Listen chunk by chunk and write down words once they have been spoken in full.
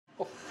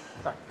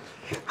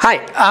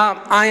Hi,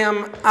 I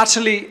am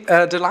utterly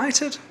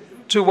delighted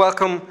to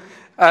welcome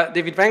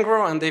David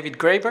Wengrow and David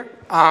Graeber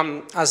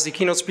as the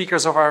keynote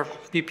speakers of our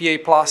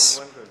PPA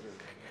Plus.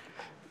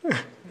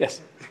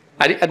 Yes,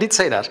 I did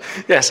say that,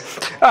 yes.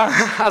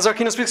 As our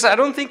keynote speakers, I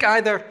don't think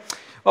either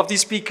of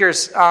these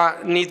speakers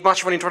need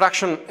much of an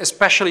introduction,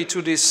 especially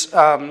to this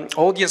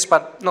audience,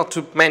 but not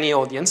to many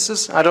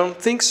audiences. I don't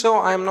think so.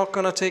 I'm not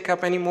going to take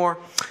up any more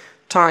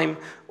time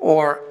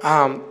or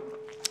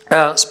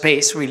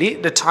space, really.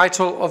 The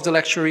title of the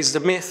lecture is The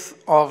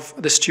Myth of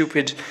the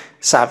Stupid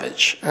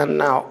Savage. And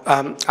now,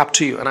 up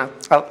to you. And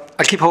I'll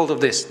keep hold of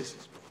this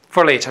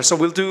for later. So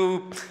we'll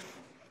do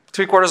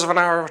 3/4 of an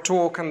hour of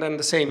talk and then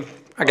the same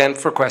again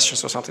for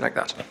questions or something like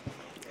that.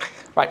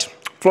 Right,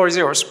 floor is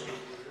yours.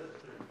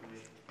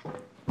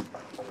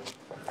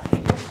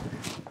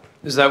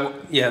 Is that,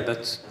 yeah,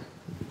 that's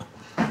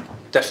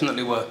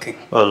definitely working.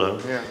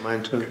 Hello. Yeah,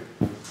 mine too.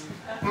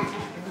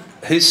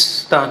 Who's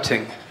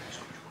starting?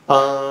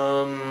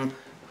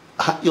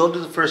 You'll do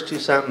the first two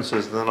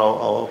sentences, and then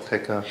I'll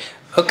pick up.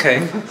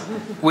 Okay.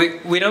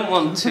 We don't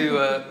want to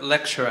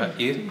lecture at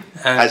you.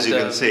 And, as you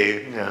can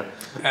see, yeah.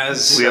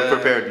 We have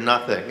prepared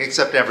nothing,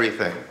 except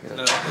everything.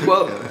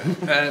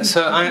 Yeah.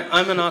 So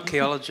I'm an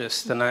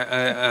archaeologist, and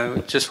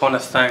I just want to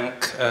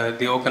thank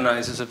the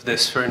organizers of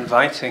this for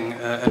inviting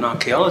an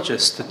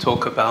archaeologist to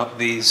talk about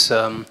these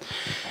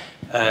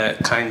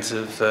kinds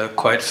of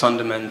quite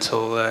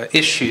fundamental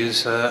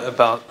issues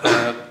about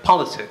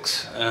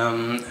politics.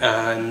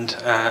 And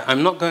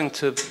I'm not going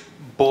to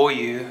bore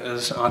you,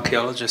 as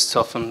archaeologists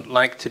often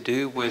like to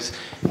do, with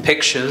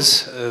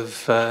pictures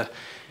of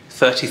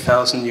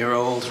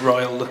 30,000-year-old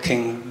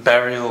royal-looking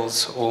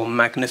burials or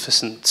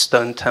magnificent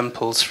stone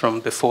temples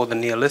from before the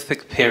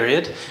Neolithic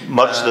period.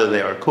 Much though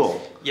they are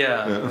cool.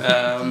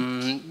 Yeah,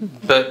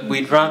 but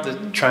we'd rather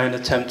try and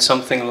attempt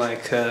something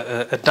like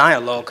a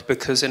dialogue,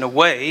 because in a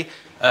way,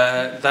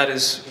 that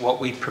is what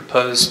we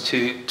propose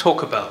to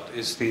talk about,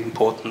 is the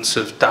importance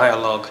of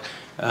dialogue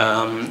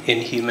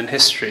in human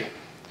history.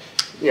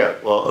 Yeah,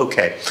 well,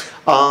 okay.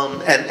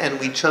 And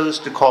we chose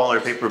to call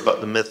our paper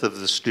about the myth of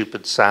the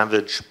stupid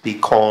savage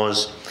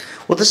because,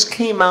 well, this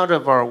came out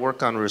of our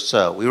work on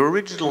Rousseau. We were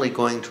originally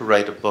going to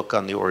write a book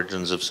on the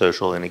origins of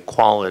social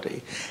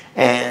inequality.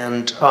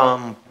 And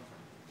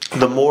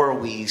the more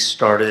we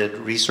started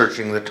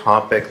researching the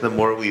topic, the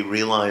more we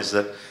realized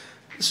that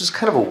this is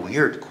kind of a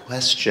weird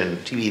question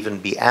to even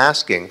be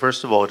asking.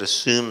 First of all, it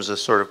assumes a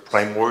sort of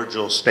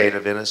primordial state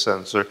of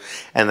innocence,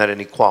 and that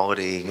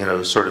inequality, you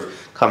know, sort of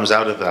comes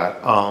out of that.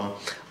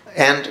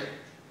 And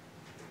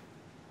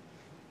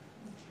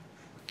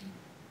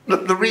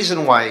the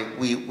reason why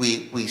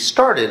we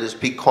started is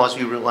because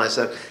we realized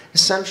that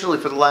essentially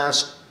for the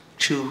last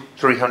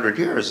 200-300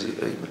 years,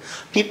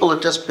 people have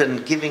just been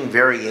giving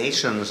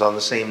variations on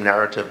the same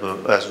narrative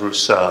as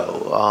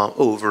Rousseau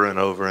over and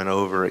over and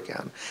over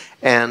again.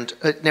 And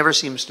it never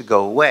seems to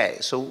go away.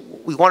 So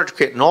we wanted to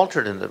create an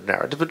alternative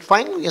narrative. But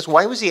finally,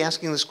 why was he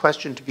asking this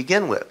question to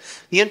begin with?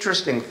 The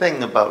interesting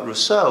thing about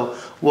Rousseau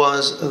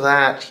was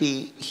that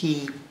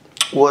he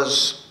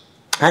was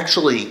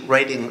actually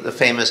writing the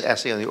famous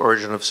essay on the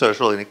origin of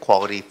social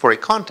inequality for a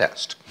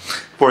contest,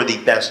 for the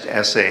best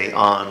essay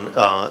on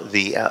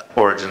the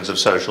origins of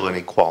social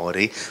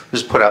inequality. It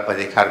was put out by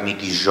the Académie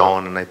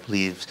Dijon in, I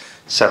believe,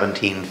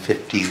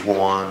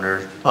 1751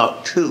 or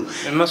 2.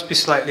 It must be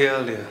slightly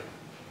earlier,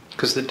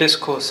 because the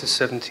discourse is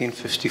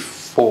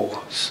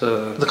 1754.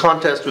 So the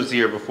contest was the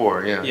year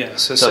before, yeah. Yeah,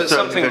 so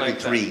something like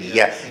that.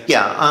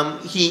 Yeah.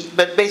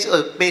 But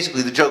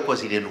basically the joke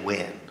was he didn't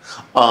win.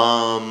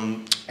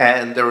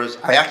 And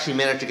I actually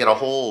managed to get a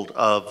hold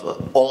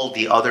of all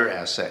the other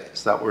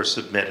essays that were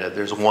submitted.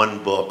 There's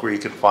one book where you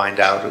can find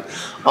out.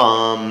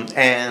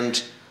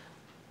 And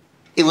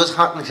it was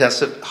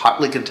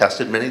hotly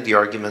contested. Many of the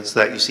arguments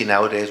that you see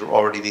nowadays were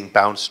already being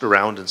bounced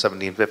around in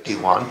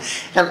 1751.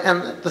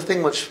 And the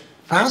thing which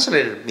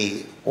fascinated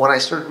me when I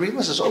started reading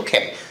this is,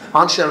 okay,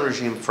 Ancien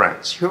Regime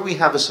France. Here we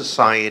have a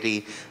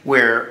society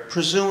where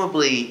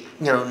presumably,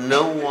 you know,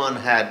 no one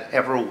had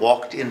ever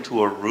walked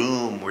into a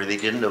room where they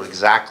didn't know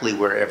exactly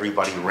where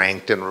everybody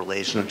ranked in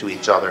relation to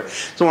each other.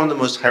 It's one of the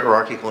most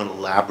hierarchical and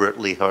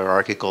elaborately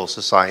hierarchical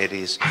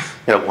societies,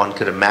 you know, one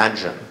could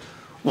imagine.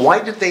 Why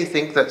did they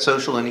think that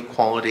social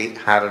inequality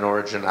had an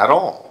origin at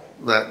all?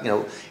 That, you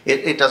know,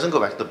 it doesn't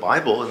go back to the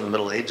Bible. In the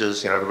Middle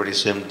Ages, you know, everybody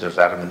assumed there's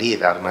Adam and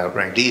Eve, Adam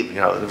outranked Eve.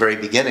 You know, at the very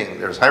beginning,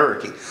 there's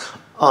hierarchy.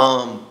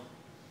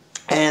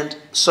 And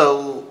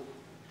so,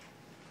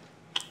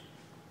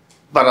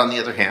 but on the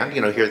other hand,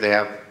 you know, here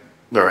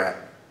they're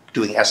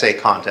doing essay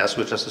contests,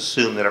 which just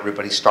assume that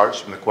everybody starts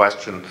from the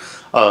question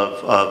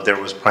of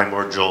there was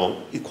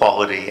primordial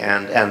equality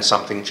and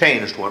something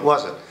changed. What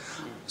was it?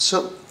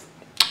 So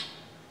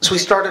we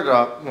started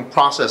a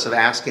process of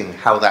asking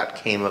how that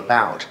came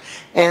about.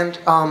 And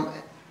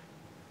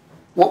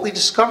what we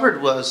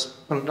discovered was,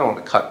 I don't want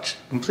to cut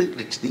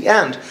completely to the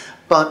end,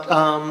 but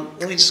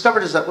what we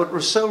discovered is that what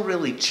Rousseau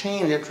really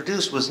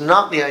introduced was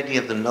not the idea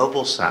of the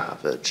noble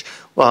savage,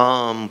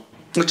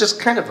 which is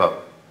kind of a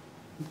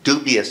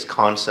dubious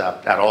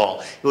concept at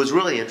all. It was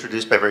really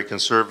introduced by very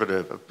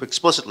conservative,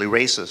 explicitly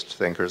racist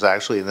thinkers,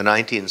 actually, in the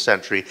 19th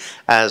century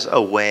as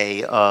a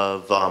way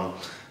of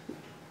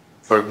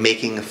for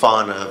making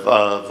fun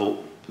of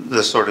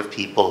the sort of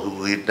people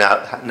who we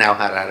now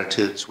had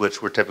attitudes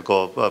which were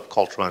typical of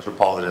cultural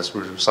anthropologists, who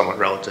were somewhat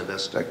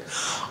relativistic.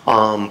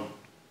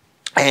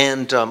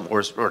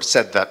 Or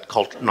said that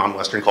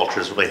non-Western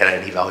cultures really had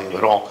any value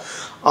at all.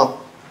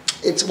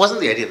 It wasn't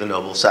the idea of the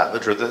noble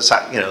savage, or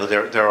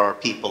there are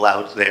people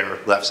out there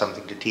who have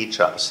something to teach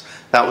us.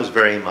 That was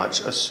very much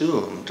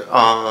assumed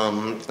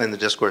in the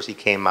discourse he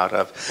came out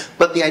of.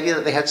 But the idea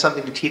that they had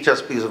something to teach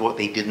us because of what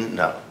they didn't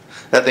know,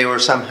 that they were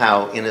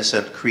somehow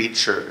innocent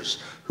creatures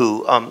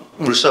who,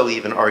 Rousseau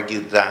even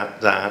argued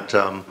that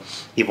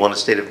people in a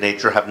state of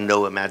nature have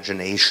no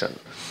imagination.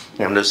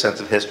 They have no sense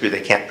of history.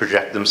 They can't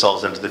project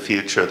themselves into the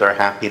future. Their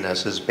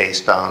happiness is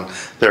based on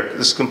their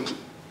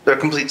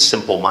complete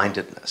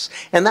simple-mindedness.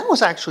 And that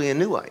was actually a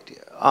new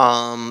idea.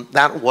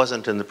 That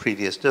wasn't in the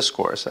previous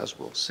discourse, as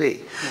we'll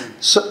see.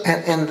 So,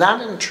 and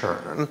that, in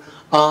turn,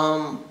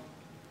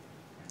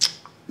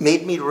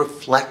 made me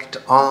reflect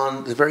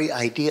on the very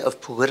idea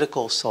of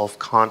political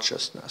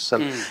self-consciousness.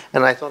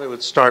 And I thought I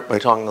would start by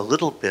talking a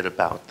little bit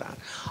about that.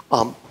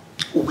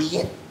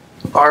 We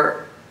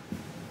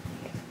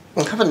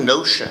have a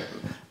notion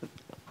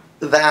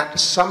that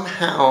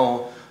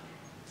somehow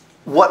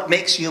what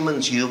makes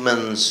humans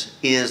humans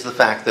is the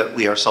fact that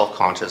we are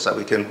self-conscious, that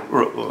we can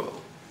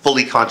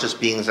fully conscious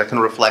beings that can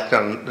reflect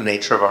on the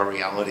nature of our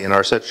reality and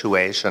our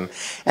situation,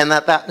 and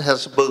that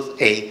has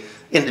both a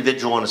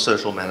individual and a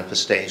social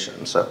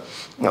manifestation. So,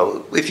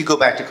 if you go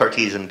back to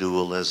Cartesian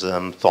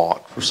dualism,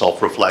 thought for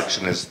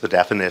self-reflection is the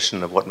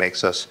definition of what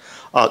makes us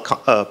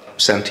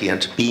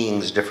sentient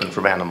beings different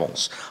from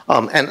animals.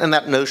 And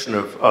that notion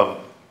of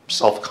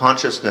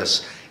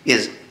self-consciousness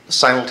is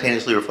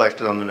simultaneously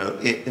reflected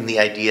in the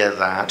idea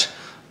that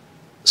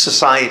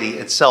society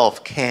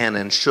itself can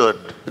and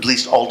should at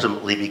least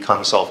ultimately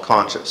become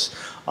self-conscious.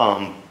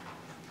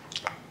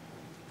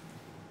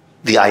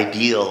 The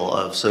ideal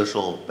of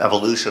social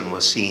evolution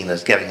was seen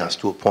as getting us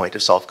to a point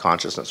of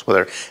self-consciousness,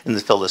 whether in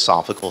the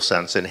philosophical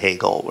sense in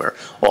Hegel, where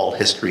all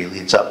history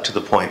leads up to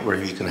the point where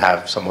you can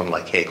have someone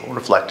like Hegel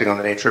reflecting on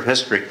the nature of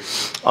history.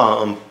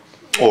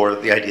 Or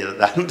the idea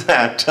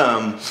that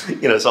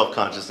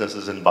self-consciousness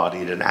is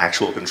embodied in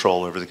actual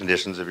control over the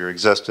conditions of your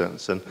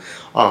existence, and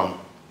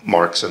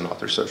Marx and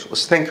other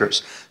socialist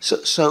thinkers.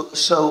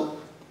 So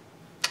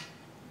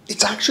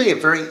it's actually a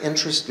very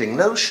interesting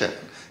notion,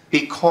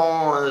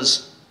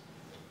 because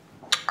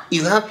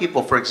you have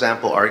people, for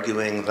example,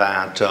 arguing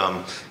that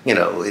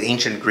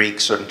ancient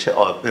Greeks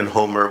and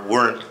Homer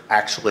weren't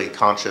actually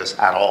conscious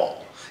at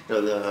all.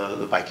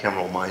 The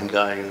bicameral mind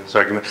guy in this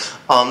argument.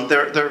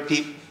 There are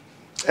people.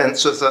 And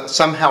so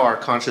somehow our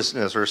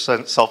consciousness or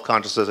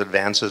self-consciousness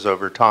advances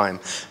over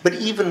time. But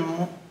even,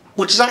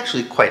 which is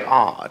actually quite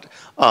odd,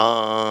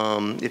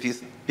 if you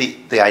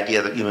the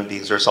idea that human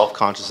beings are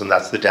self-conscious and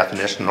that's the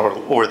definition,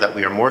 or that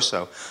we are more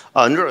so.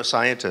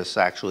 Neuroscientists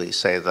actually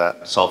say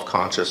that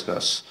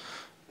self-consciousness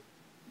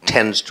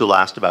tends to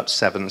last about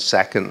 7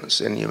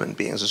 seconds in human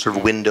beings, a sort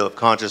of window of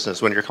consciousness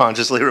when you're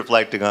consciously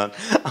reflecting on,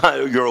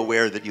 you're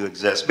aware that you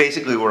exist.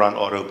 Basically, we're on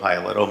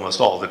autopilot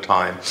almost all the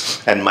time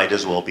and might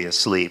as well be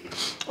asleep.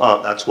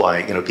 That's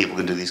why people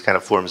can do these kind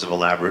of forms of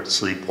elaborate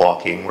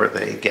sleepwalking where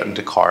they get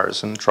into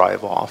cars and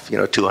drive off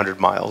 200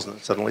 miles and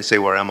suddenly say,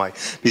 where am I?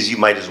 Because you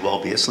might as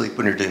well be asleep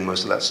when you're doing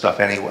most of that stuff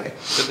anyway.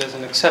 But there's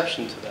an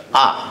exception to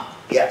that.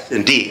 Yes,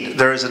 indeed.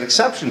 There is an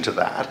exception to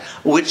that,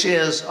 which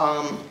is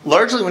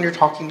largely when you're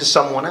talking to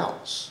someone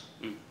else.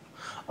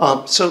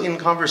 So in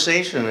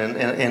conversation and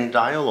in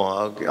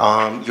dialogue,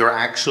 you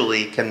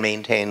actually can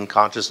maintain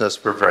consciousness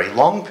for very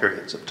long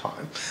periods of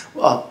time,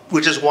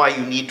 which is why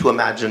you need to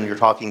imagine you're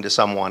talking to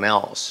someone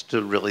else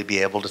to really be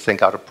able to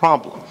think out a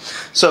problem.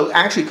 So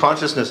actually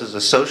consciousness is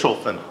a social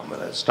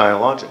phenomenon, it's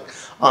dialogic.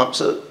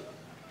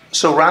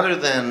 So rather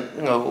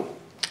than,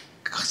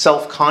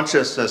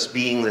 self-consciousness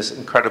being this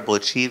incredible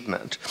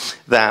achievement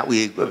that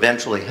we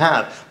eventually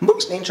have,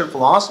 most ancient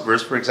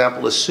philosophers, for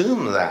example,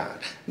 assume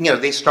that.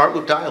 They start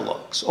with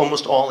dialogues.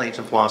 Almost all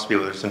ancient philosophy,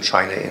 whether it's in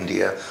China,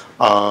 India,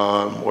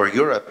 or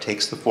Europe,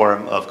 takes the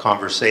form of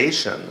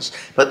conversations.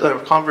 But they're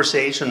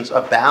conversations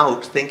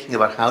about thinking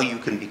about how you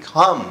can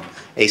become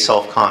a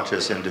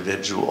self-conscious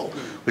individual,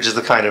 which is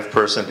the kind of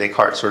person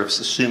Descartes sort of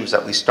assumes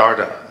that we start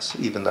as,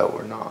 even though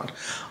we're not.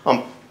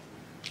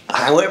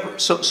 However,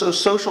 so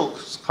social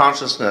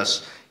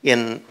consciousness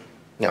in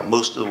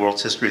most of the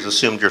world's history has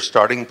assumed your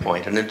starting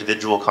point, an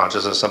individual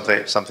consciousness,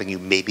 something you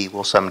maybe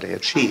will someday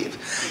achieve.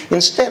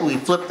 Instead, we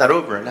flip that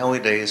over, and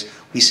nowadays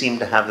we seem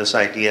to have this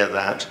idea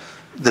that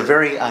the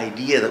very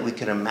idea that we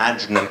can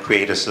imagine and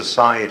create a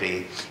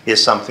society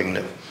is something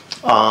new.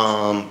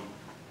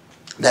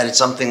 That it's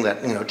something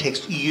that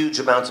takes huge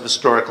amounts of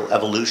historical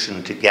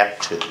evolution to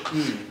get to,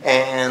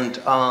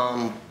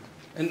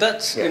 And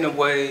that's, in a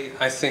way,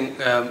 I think,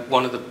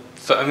 one of the...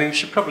 we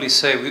should probably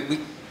say we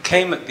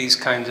came at these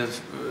kind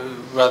of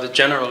rather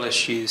general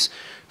issues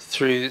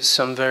through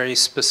some very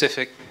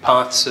specific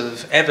parts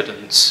of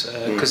evidence,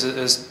 because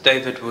as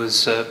David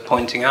was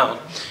pointing out,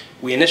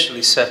 we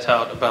initially set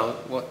out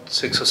about,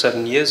 6 or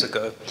 7 years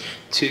ago,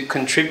 to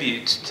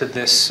contribute to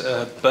this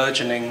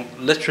burgeoning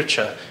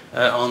literature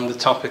on the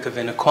topic of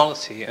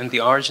inequality and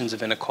the origins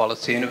of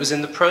inequality. And it was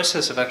in the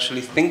process of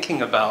actually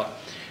thinking about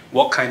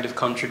what kind of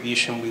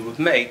contribution we would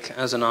make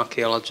as an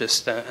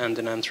archaeologist and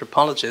an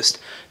anthropologist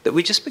that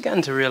we just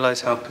began to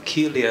realize how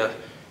peculiar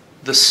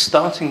the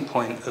starting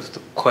point of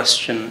the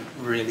question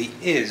really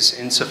is,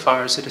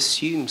 insofar as it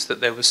assumes that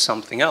there was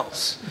something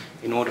else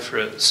in order for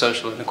a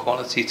social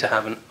inequality to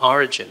have an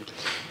origin.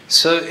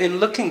 So in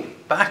looking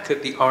back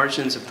at the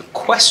origins of the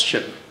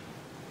question,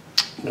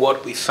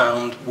 what we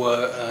found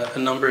were a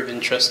number of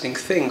interesting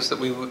things that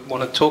we would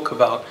want to talk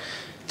about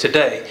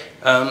today.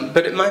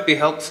 But it might be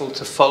helpful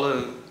to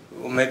follow,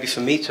 or maybe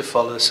for me to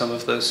follow, some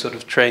of those sort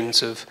of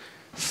trains of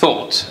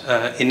thought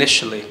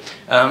initially,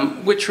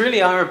 which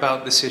really are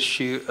about this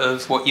issue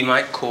of what you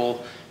might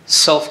call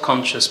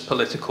self-conscious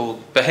political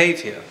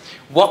behavior.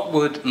 What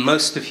would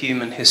most of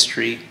human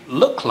history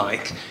look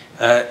like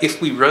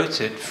if we wrote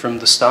it from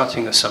the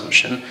starting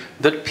assumption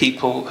that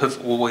people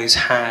have always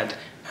had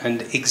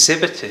and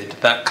exhibited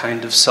that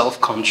kind of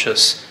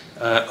self-conscious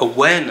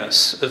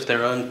awareness of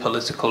their own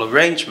political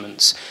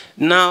arrangements?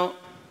 Now,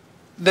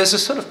 there's a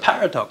sort of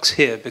paradox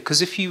here, because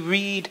if you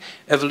read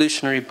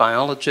evolutionary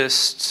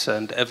biologists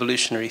and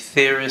evolutionary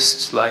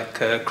theorists like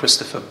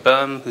Christopher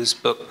Boehm, whose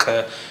book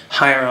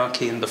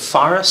Hierarchy in the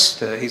Forest,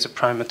 he's a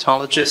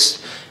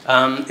primatologist,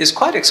 is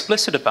quite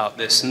explicit about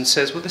this and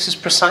says, well, this is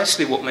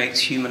precisely what makes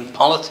human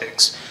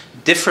politics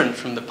different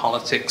from the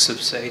politics of,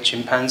 say,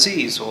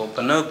 chimpanzees or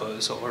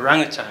bonobos or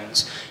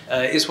orangutans,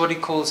 is what he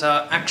calls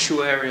our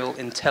actuarial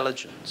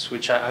intelligence,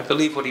 which I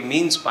believe what he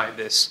means by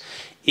this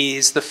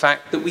is the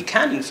fact that we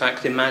can, in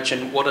fact,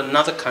 imagine what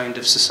another kind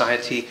of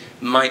society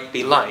might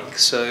be like.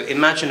 So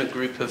imagine a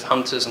group of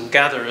hunters and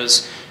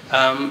gatherers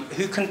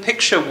who can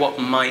picture what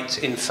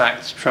might, in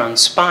fact,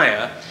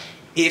 transpire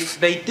if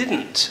they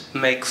didn't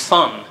make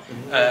fun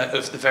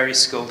of the very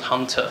skilled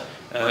hunter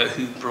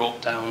who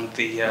brought down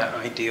the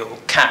ideal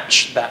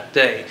catch that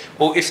day,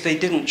 or if they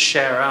didn't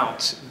share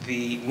out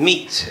the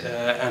meat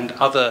and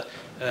other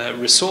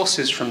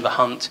resources from the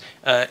hunt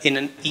in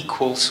an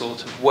equal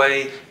sort of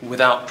way,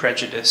 without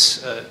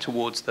prejudice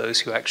towards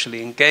those who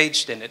actually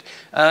engaged in it.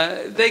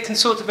 They can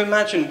sort of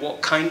imagine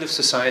what kind of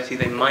society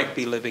they might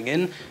be living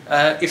in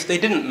if they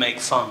didn't make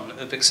fun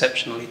of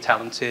exceptionally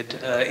talented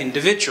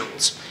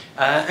individuals.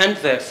 And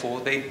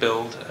therefore they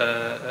build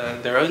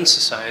their own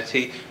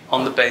society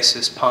on the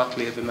basis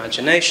partly of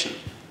imagination.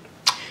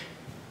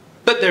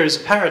 But there is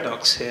a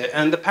paradox here,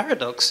 and the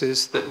paradox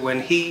is that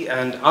when he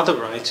and other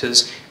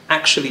writers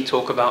actually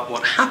talk about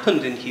what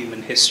happened in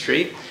human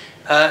history,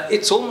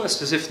 it's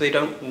almost as if they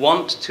don't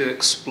want to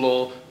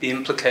explore the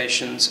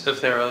implications of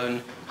their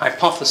own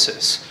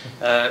hypothesis,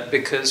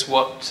 because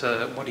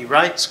what he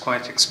writes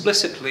quite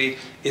explicitly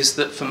is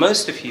that for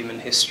most of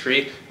human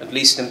history, at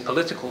least in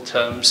political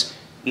terms,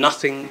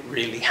 nothing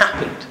really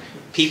happened.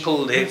 People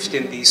lived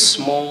in these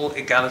small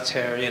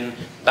egalitarian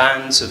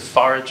bands of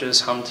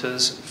foragers,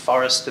 hunters,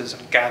 foresters,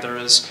 and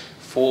gatherers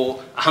for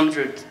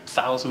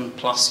 100,000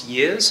 plus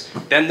years.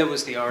 Then there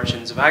was the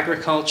origins of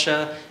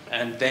agriculture,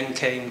 and then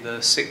came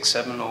the 6,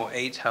 7, or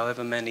 8,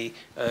 however many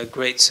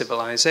great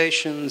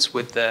civilizations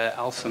with their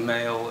alpha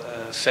male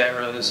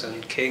pharaohs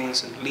and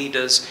kings and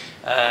leaders.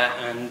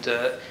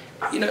 As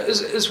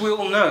we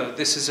all know,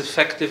 this is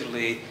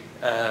effectively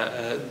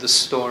the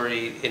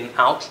story in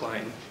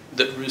outline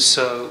that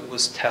Rousseau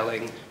was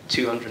telling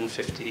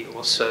 250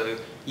 or so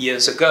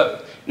years ago.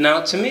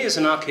 Now, to me as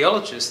an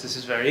archaeologist, this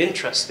is very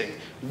interesting.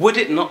 Would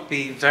it not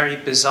be very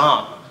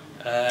bizarre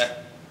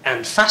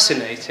and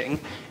fascinating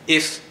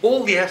if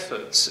all the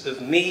efforts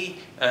of me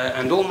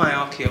and all my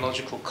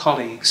archaeological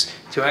colleagues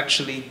to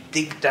actually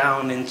dig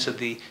down into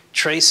the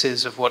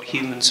traces of what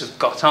humans have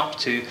got up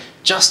to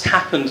just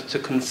happened to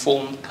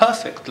conform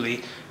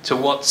perfectly to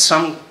what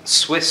some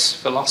Swiss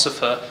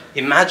philosopher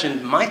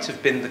imagined might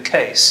have been the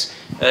case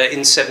in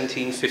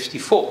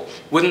 1754.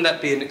 Wouldn't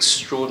that be an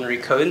extraordinary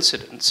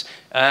coincidence?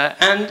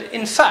 And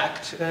in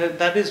fact,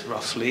 that is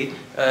roughly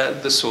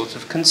the sort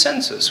of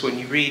consensus. When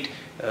you read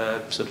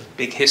sort of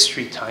big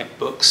history type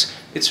books,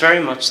 it's very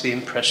much the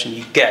impression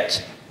you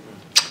get.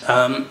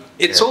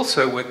 It's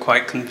also, we're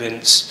quite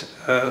convinced,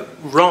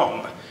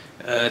 wrong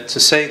to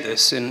say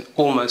this in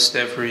almost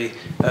every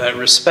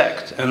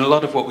respect. And a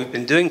lot of what we've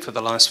been doing for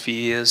the last few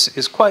years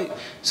is quite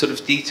sort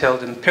of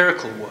detailed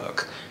empirical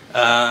work,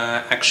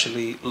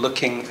 actually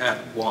looking at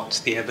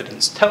what the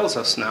evidence tells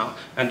us now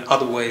and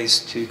other ways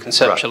to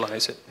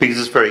conceptualize it. Because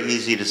it's very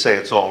easy to say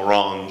it's all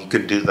wrong. You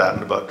can do that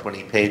in about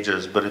 20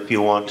 pages. But if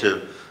you want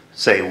to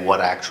say what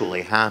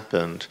actually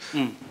happened,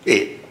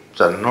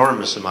 it's an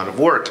enormous amount of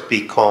work,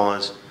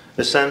 because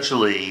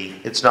essentially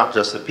it's not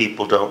just that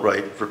people don't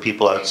write for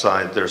people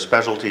outside their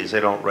specialties, they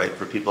don't write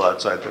for people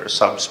outside their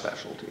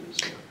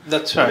subspecialties.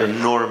 That's right. An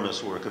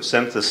enormous work of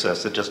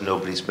synthesis that just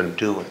nobody's been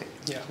doing.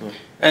 Yeah.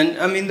 And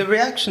I mean, the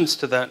reactions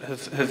to that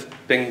have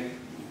been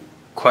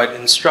quite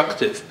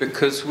instructive,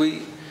 because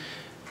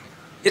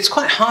it's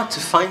quite hard to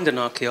find an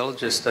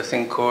archaeologist, I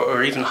think,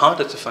 or even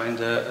harder to find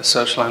a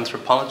social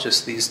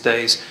anthropologist these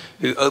days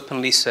who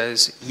openly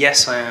says,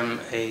 yes, I am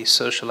a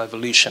social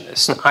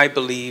evolutionist. I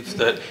believe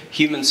that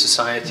human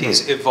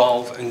societies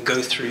evolve and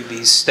go through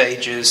these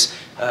stages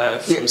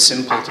from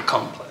simple to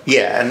complex.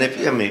 Yeah, and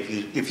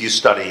if you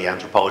study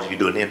anthropology, you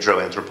do an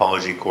intro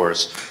anthropology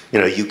course,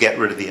 you get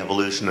rid of the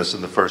evolutionists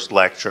in the first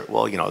lecture.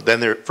 Well, then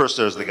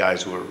there's the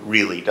guys who are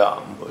really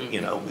dumb.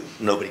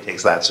 Nobody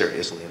takes that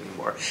seriously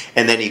anymore.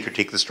 And then you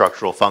critique the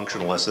structural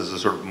functionalists as a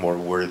sort of more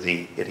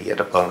worthy idiot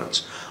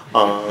opponents.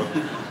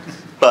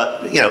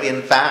 But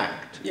in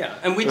fact. Yeah,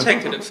 and we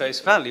take it at face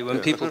value. When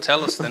people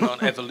tell us they're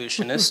not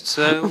evolutionists,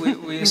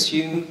 we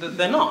assume that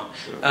they're not.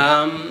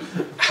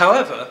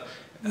 However,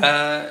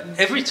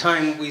 every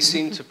time we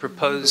seem to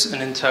propose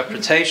an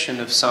interpretation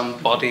of some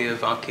body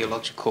of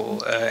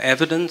archaeological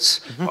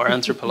evidence or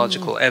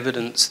anthropological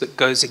evidence that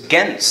goes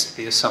against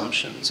the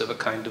assumptions of a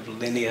kind of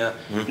linear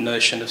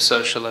notion of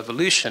social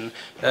evolution,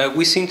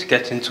 we seem to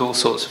get into all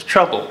sorts of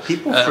trouble.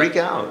 People freak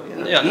out.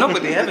 Yeah, not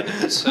with the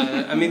evidence.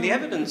 The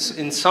evidence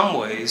in some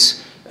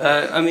ways,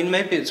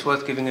 maybe it's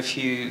worth giving a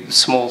few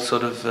small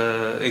sort of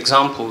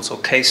examples or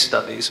case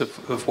studies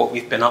of what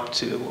we've been up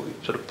to, what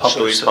we've sort of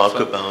published. Shall we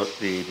talk about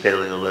the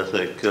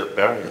Paleolithic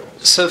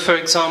burials? So, for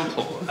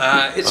example,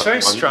 it's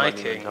very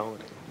striking.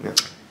 Yeah.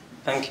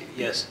 Thank you,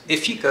 yes.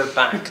 If you go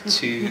back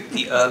to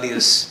the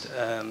earliest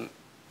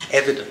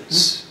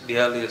evidence, the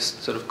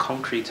earliest sort of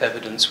concrete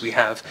evidence we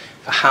have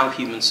for how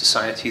human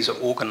societies are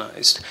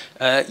organized,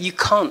 you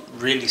can't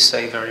really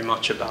say very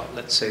much about,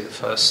 let's say, the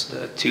first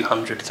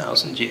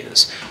 200,000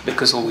 years,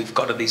 because all we've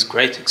got are these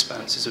great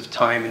expanses of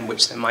time in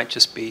which there might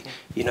just be,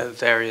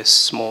 various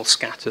small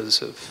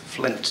scatters of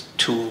flint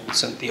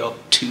tools and the odd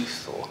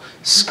tooth or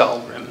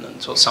skull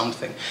remnant or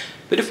something.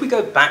 But if we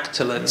go back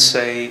to, let's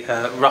say,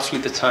 roughly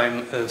the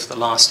time of the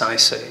last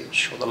ice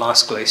age or the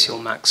last glacial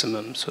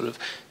maximum, sort of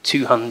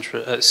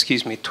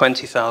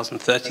 20,000,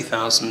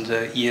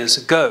 30,000 years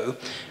ago,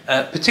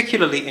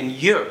 particularly in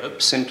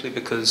Europe, simply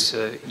because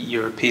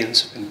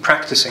Europeans have been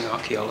practicing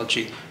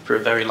archaeology for a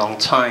very long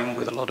time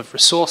with a lot of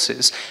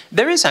resources,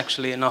 there is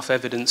actually enough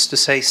evidence to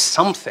say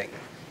something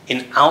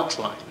in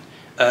outline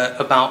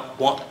about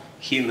what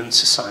human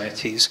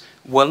societies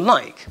were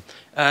like.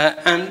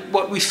 And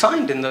what we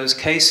find in those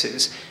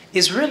cases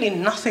is really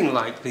nothing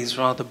like these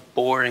rather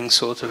boring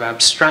sort of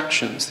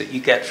abstractions that you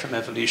get from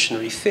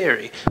evolutionary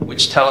theory,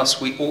 which tell us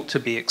we ought to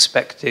be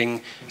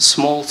expecting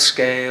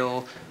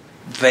small-scale,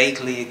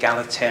 vaguely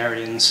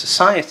egalitarian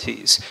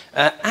societies.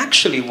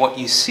 Actually, what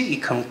you see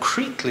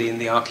concretely in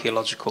the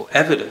archaeological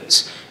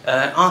evidence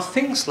are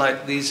things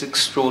like these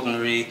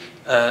extraordinary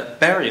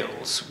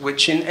burials,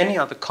 which in any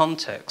other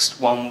context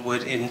one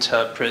would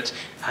interpret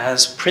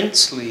as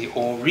princely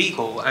or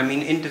regal.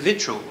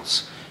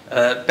 Individuals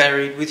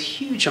buried with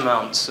huge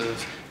amounts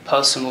of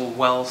personal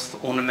wealth,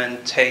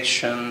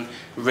 ornamentation,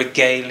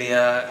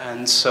 regalia,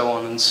 and so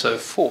on and so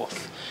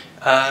forth.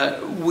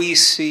 We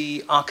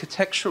see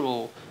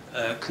architectural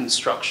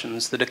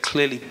constructions that are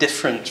clearly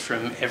different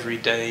from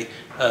everyday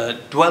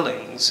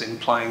dwellings,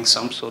 implying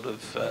some sort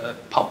of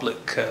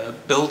public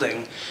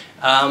building.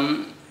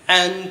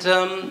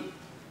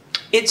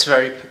 It's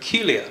very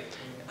peculiar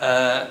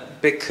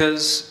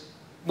because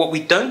what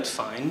we don't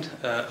find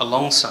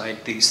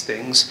alongside these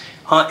things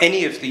are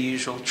any of the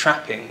usual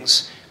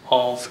trappings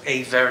of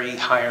a very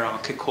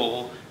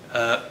hierarchical,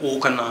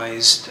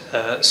 organized,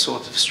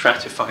 sort of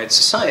stratified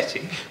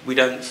society. We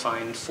don't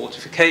find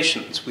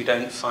fortifications. We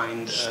don't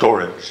find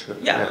storage.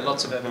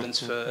 Lots of evidence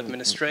for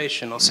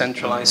administration or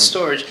centralized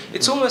storage.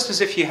 It's almost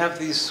as if you have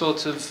these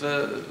sort of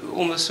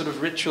almost sort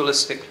of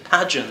ritualistic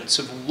pageants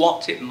of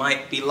what it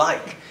might be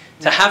like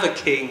to have a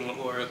king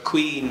or a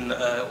queen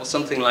or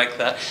something like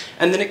that,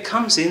 and then it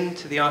comes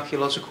into the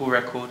archaeological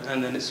record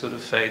and then it sort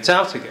of fades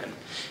out again.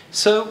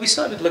 So we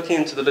started looking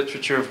into the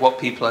literature of what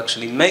people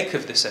actually make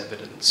of this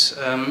evidence,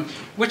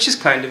 which is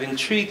kind of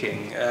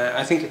intriguing.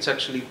 I think it's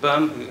actually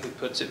Böhm who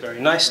puts it very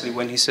nicely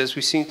when he says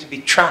we seem to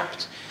be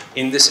trapped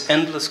in this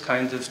endless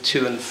kind of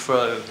to and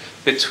fro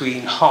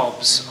between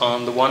Hobbes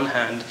on the one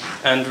hand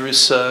and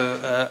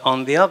Rousseau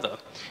on the other.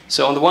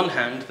 So on the one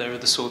hand, there are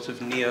the sort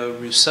of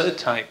neo-Rousseau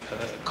type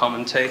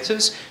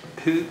commentators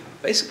who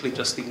basically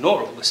just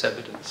ignore all this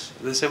evidence.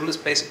 This evidence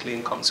is basically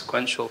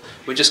inconsequential.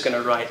 We're just going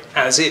to write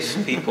as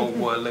if people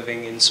were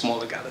living in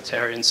small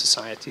egalitarian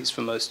societies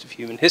for most of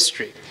human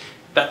history.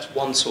 That's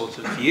one sort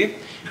of view.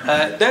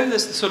 Then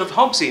there's the sort of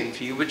Hobbesian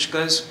view, which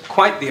goes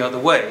quite the other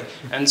way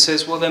and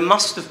says, well, there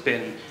must have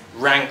been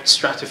ranked,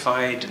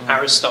 stratified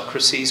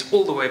aristocracies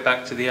all the way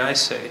back to the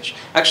Ice Age.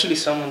 Actually,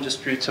 someone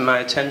just drew to my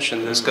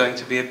attention there's going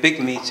to be a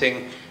big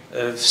meeting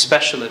of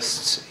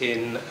specialists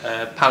in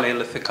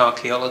Paleolithic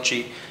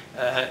archaeology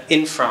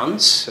in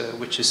France,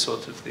 which is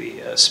sort of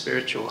the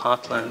spiritual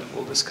heartland of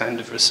all this kind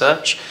of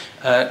research,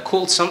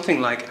 called something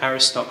like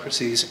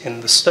Aristocracies in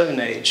the Stone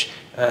Age,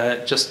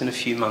 just in a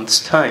few months'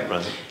 time,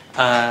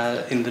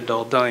 in the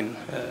Dordogne.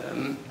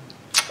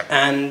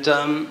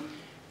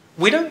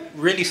 we don't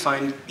really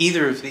find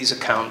either of these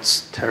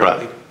accounts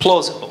terribly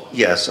plausible.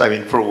 Yes, I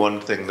mean, for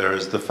one thing, there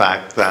is the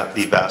fact that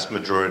the vast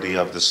majority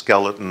of the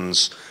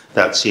skeletons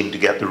that seem to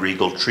get the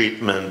regal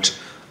treatment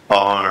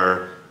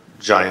are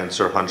giants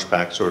or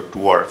hunchbacks or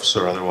dwarfs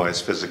or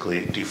otherwise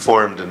physically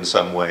deformed in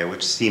some way,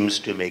 which seems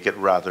to make it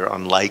rather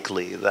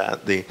unlikely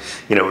that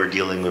we're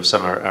dealing with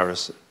some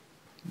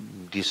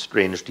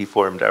strange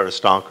deformed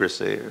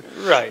aristocracy.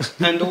 Right,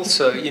 and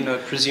also,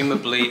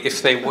 presumably,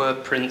 if they were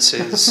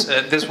princes,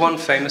 there's one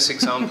famous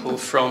example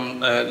from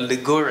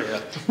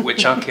Liguria,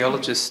 which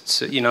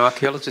archaeologists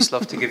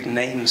love to give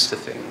names to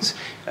things.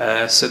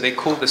 So they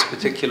call this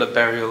particular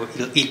burial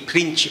Il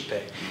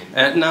Principe.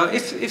 Now,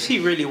 if he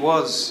really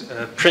was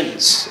a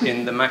prince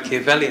in the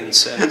Machiavellian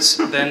sense,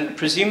 then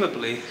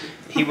presumably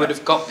he would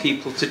have got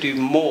people to do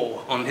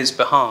more on his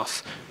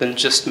behalf than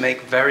just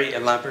make very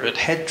elaborate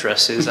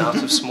headdresses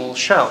out of small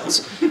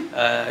shells.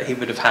 He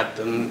would have had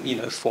them,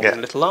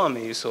 forming little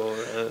armies or...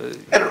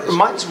 and it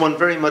reminds one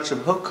very much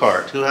of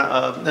Hocquart, who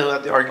had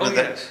the argument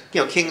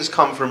that, kings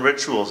come from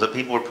rituals, that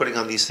people were putting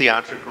on these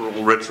theatrical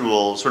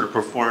rituals, sort of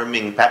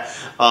performing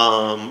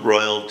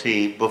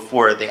royalty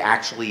before they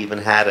actually even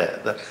had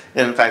it.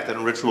 And in fact, that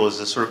ritual is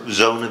a sort of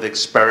zone of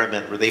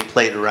experiment where they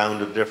played around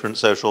with different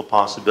social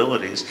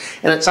possibilities.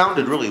 And it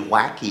sounded really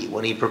wacky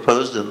when he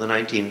proposed it in the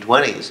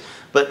 1920s.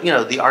 But,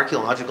 the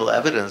archaeological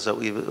evidence that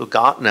we've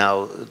got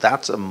now,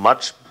 that's a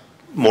much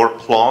more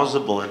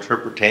plausible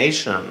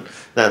interpretation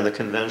than the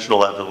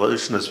conventional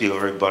evolutionist view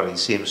everybody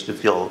seems to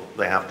feel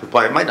they have to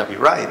apply. It might not be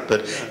right,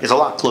 but it's a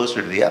lot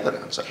closer to the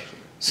evidence, actually.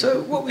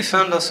 So what we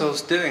found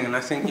ourselves doing, and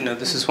I think,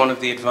 this is one of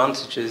the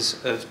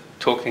advantages of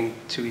talking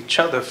to each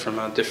other from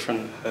our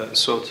different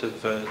sort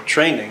of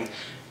training,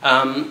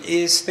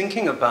 is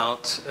thinking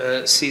about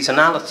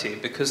seasonality,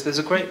 because there's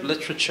a great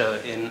literature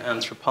in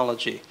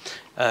anthropology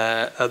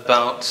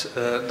about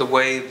the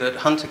way that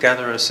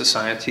hunter-gatherer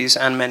societies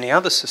and many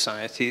other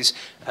societies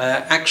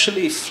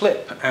actually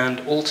flip and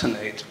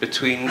alternate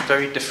between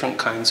very different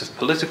kinds of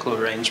political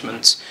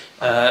arrangements,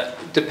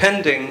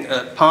 depending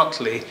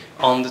partly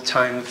on the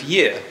time of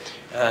year.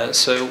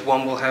 So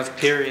one will have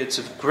periods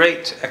of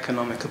great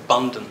economic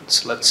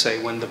abundance, let's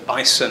say when the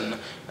bison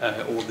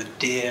or the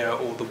deer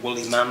or the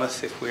woolly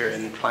mammoth, if we're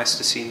in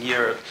Pleistocene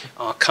Europe,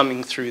 are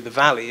coming through the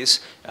valleys,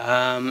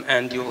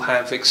 and you'll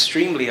have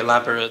extremely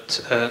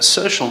elaborate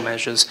social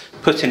measures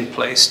put in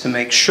place to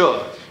make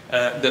sure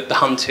that the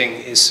hunting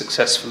is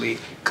successfully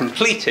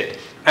completed.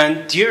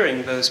 And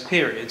during those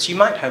periods, you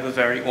might have a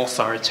very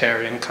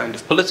authoritarian kind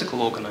of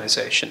political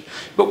organization.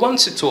 But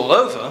once it's all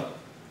over,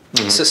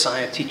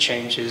 society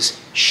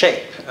changes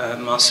shape.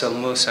 Marcel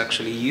Mauss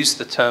actually used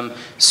the term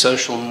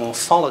social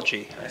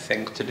morphology, I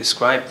think, to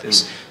describe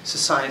this.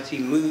 Society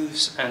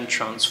moves and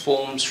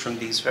transforms from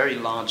these very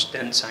large,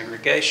 dense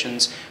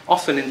aggregations,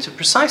 often into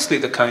precisely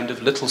the kind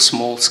of little,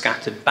 small,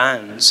 scattered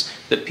bands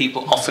that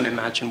people often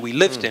imagine we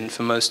lived in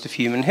for most of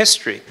human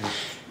history.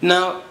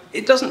 Now,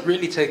 it doesn't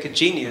really take a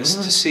genius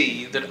to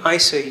see that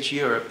Ice Age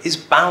Europe is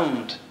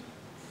bound,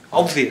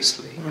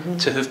 obviously,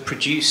 to have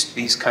produced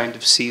these kind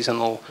of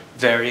seasonal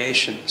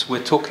variations.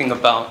 We're talking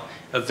about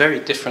a very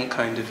different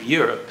kind of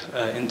Europe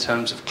in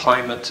terms of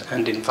climate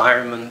and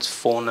environment,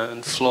 fauna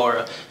and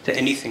flora, to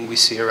anything we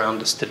see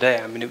around us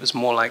today. I mean, it was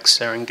more like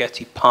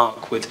Serengeti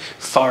Park with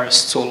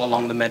forests all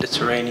along the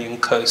Mediterranean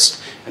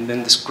coast, and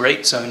then this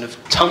great zone of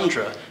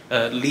tundra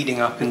leading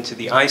up into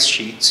the ice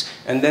sheets,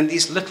 and then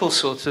these little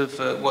sort of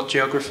what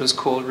geographers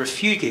call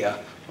refugia,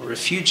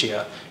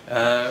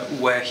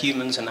 where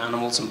humans and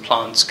animals and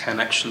plants can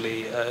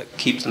actually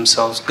keep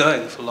themselves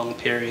going for long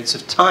periods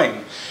of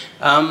time.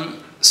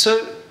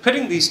 So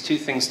putting these two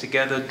things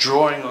together,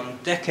 drawing on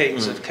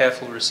decades of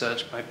careful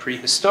research by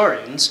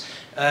prehistorians,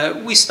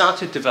 we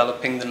started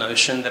developing the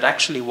notion that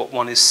actually what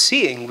one is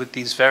seeing with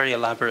these very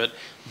elaborate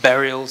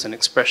burials and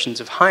expressions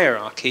of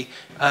hierarchy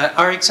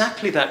are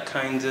exactly that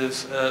kind of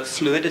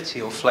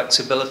fluidity or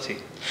flexibility.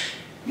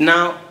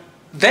 Now,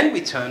 then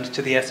we turned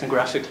to the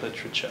ethnographic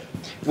literature,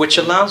 which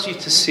allows you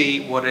to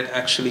see what it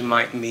actually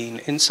might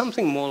mean in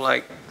something more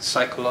like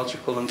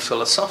psychological and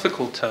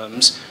philosophical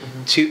terms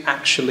to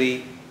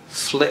actually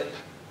flip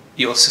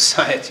your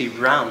society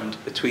round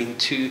between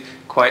two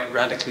quite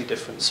radically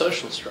different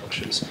social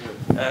structures,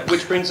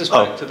 which brings us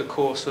back to the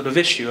core sort of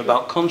issue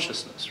about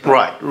consciousness.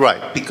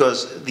 Right,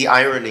 because the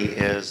irony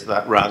is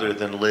that rather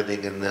than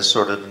living in this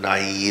sort of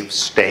naive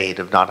state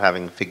of not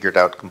having figured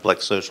out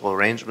complex social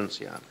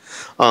arrangements yet,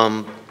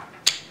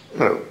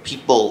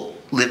 people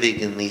living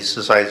in these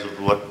societies with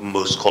what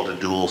most called a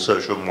dual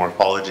social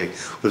morphology,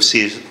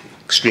 with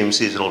extreme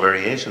seasonal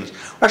variations,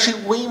 are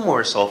actually way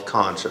more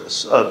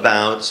self-conscious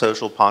about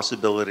social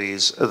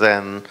possibilities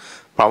than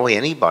probably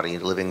anybody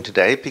living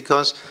today,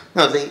 because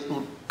they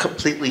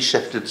completely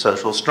shifted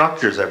social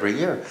structures every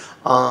year,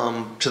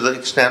 to the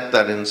extent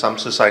that in some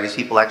societies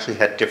people actually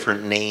had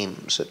different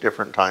names at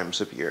different times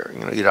of year.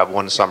 You'd have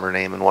one summer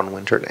name and one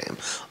winter name.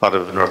 A lot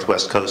of the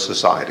Northwest Coast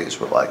societies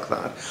were like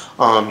that.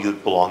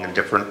 You'd belong in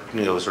different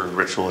sort of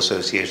ritual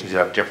associations. You'd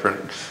have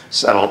different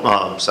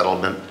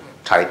settlement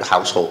tight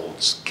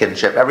households,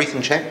 kinship,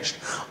 everything changed.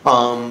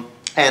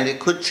 And it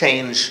could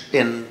change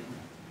in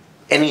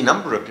any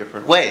number of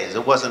different ways.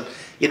 It wasn't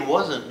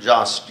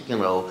just, you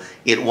know,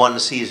 in one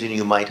season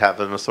you might have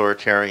an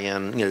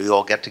authoritarian, you know, you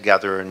all get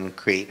together and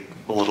create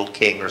a little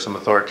king or some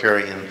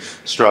authoritarian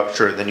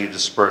structure, then you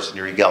disperse in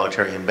your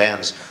egalitarian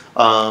bands.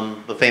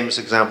 The famous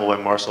example by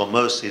Marcel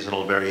Mauss,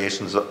 Seasonal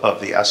Variations of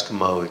the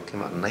Eskimo, it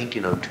came out in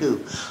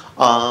 1902,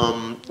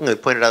 they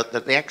pointed out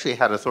that they actually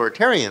had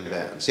authoritarian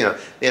bands. You know,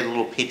 they had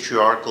little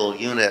patriarchal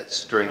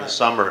units during the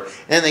summer,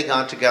 and they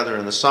got together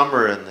in the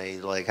summer and they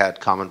like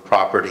had common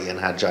property and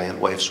had giant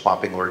wife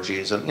swapping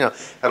orgies and, you know,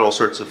 had all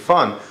sorts of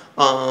fun.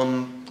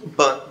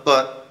 But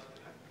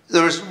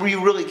we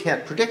really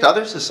can't predict.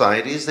 Other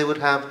societies, they would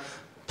have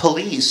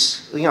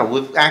police, you know,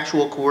 with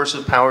actual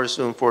coercive powers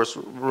to enforce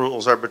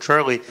rules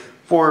arbitrarily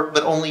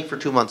but only for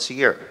 2 months a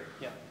year.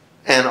 Yeah.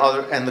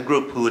 And the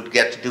group who would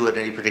get to do it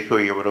any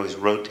particular year would always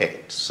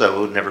rotate, so it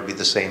would never be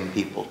the same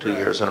people 2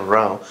 years in a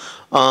row.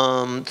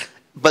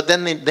 But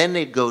then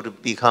they'd go to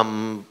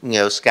become, you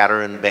know,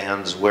 scatter in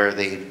bands where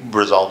they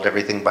resolved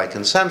everything by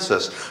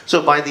consensus.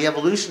 So by the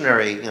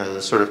evolutionary, you know,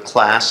 the sort of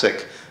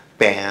classic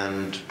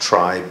band,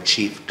 tribe,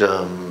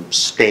 chiefdom,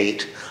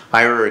 state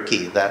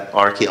hierarchy that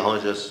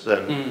archaeologists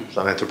and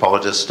some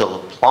anthropologists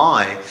still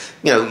apply,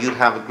 you know, you'd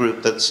have a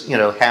group that's, you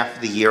know, half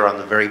the year on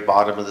the very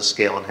bottom of the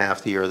scale and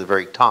half the year at the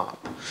very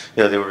top.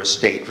 You know, they were a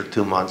state for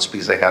 2 months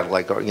because they had,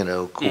 like, you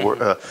know,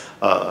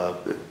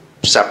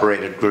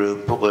 separated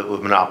group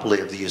with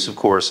monopoly of the use of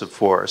coercive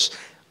force,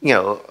 you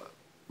know,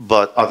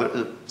 but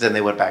then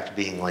they went back to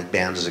being like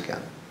bands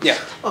again. Yeah.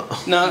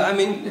 No, I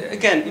mean,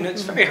 again, you know,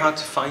 it's very hard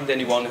to find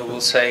anyone who will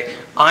say,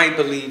 I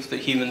believe that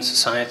human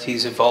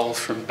societies evolve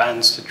from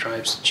bands to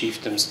tribes to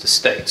chiefdoms to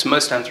states.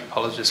 Most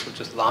anthropologists will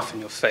just laugh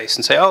in your face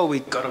and say, oh, we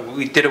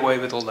did away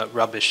with all that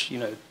rubbish, you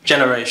know,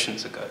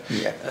 generations ago.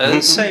 Yeah.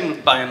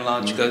 Same, by and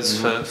large, goes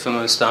for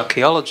most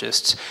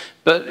archaeologists.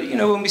 But, you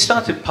know, when we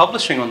started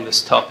publishing on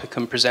this topic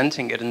and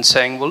presenting it and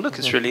saying, well, look,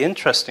 it's really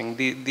interesting.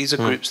 These are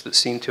groups that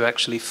seem to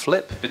actually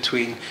flip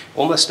between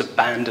almost a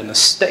band and a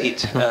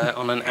state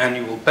on an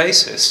annual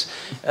basis.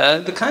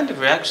 The kind of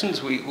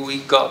reactions we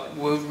got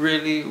were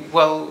really,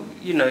 well,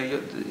 you know,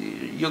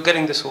 you're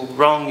getting this all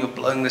wrong. You're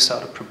blowing this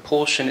out of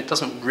proportion. It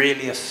doesn't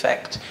really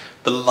affect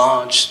the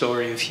large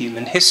story of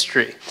human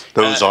history.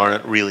 Those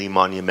aren't really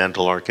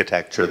monumental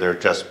architecture, they're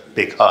just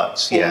big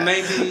huts. Or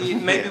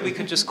maybe we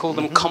could just call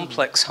them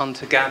complex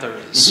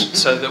hunter-gatherers,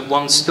 so that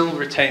one still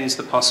retains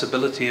the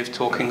possibility of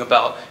talking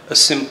about a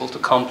simple to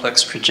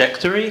complex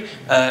trajectory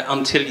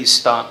until you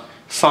start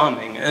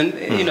farming. And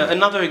you know,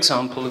 another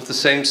example of the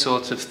same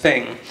sort of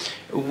thing,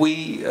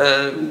 we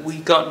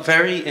got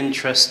very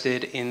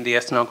interested in the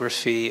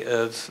ethnography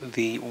of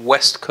the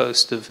west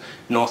coast of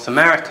North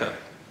America,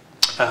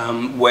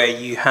 where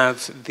you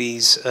have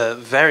these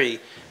very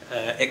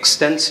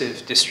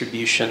extensive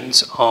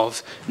distributions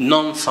of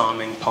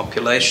non-farming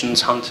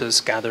populations,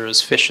 hunters,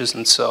 gatherers, fishers,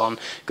 and so on,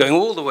 going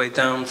all the way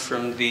down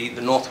from the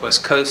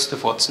northwest coast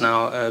of what's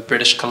now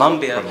British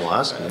Columbia. From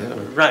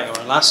Alaska, Right,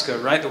 or Alaska,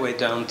 right the way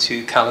down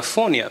to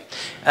California.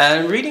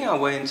 Reading our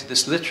way into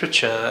this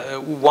literature,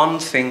 one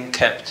thing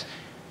kept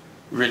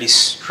really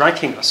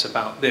striking us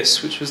about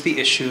this, which was the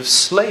issue of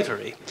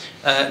slavery.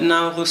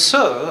 Now,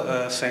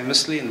 Rousseau,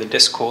 famously in the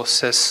Discourse,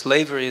 says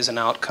slavery is an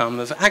outcome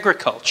of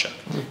agriculture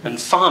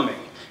and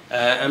farming.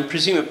 And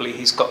presumably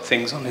he's got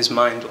things on his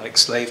mind like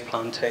slave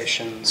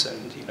plantations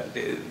and, you know,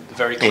 the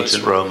very close...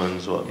 Ancient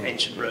Romans.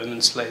 Ancient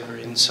Roman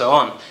slavery and so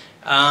on.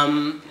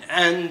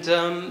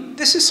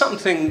 This is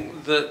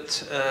something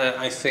that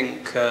I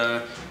think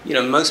you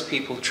know, most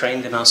people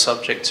trained in our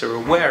subjects are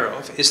aware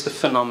of, is the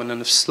phenomenon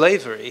of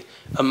slavery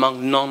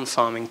among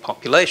non-farming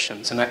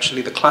populations. And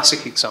actually the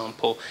classic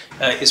example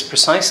is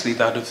precisely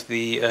that of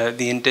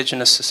the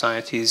indigenous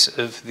societies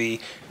of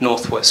the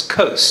northwest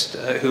coast,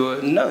 who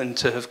are known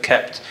to have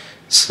kept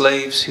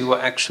slaves who were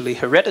actually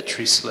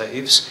hereditary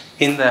slaves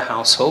in their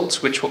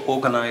households, which were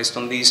organized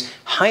on these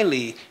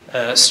highly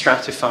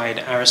stratified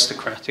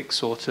aristocratic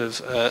sort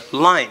of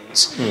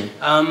lines.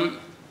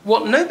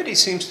 What nobody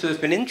seems to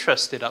have been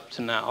interested up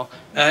to now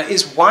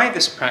is why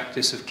this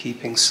practice of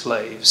keeping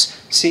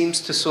slaves seems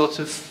to sort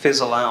of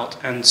fizzle out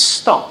and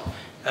stop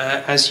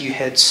as you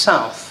head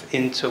south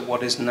into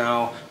what is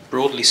now,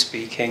 broadly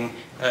speaking,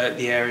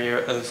 the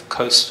area of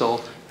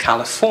coastal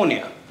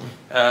California.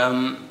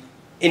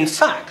 In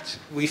fact,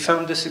 we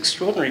found this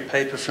extraordinary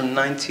paper from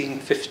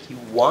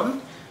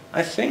 1951,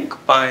 I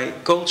think, by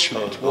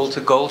Goldschmidt,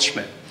 Walter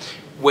Goldschmidt,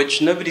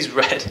 which nobody's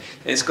read.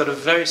 It's got a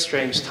very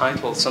strange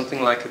title,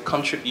 something like A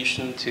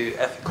Contribution to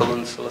Ethical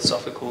and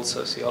Philosophical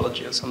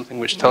Sociology or something,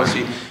 which tells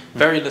you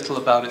very little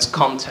about its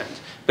content.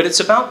 But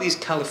it's about these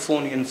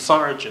Californian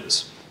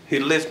foragers who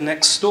lived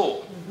next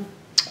door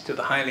to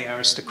the highly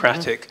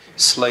aristocratic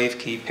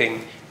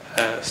slave-keeping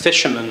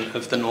fishermen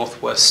of the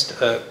northwest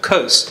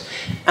coast.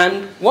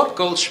 And what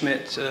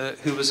Goldschmidt,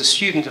 who was a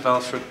student of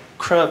Alfred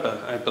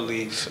Graeber, I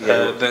believe,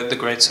 the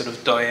great sort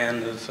of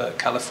doyen of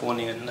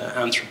Californian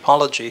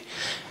anthropology,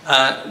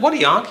 what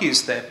he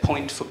argues there,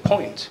 point for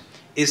point,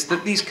 is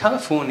that these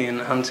Californian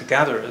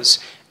hunter-gatherers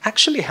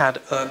actually had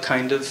a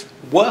kind of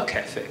work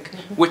ethic,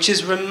 which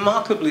is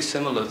remarkably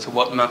similar to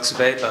what Max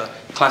Weber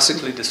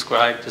classically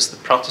described as the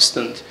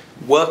Protestant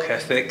work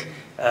ethic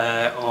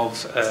of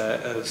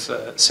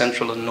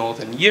Central and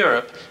Northern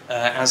Europe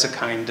as a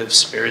kind of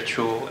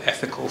spiritual,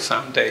 ethical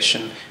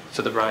foundation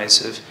for the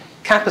rise of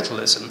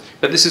capitalism.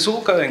 But this is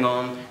all going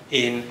on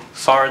in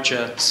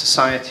forager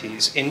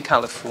societies in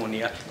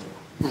California,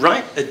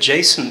 right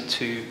adjacent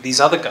to these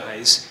other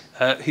guys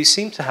who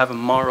seem to have a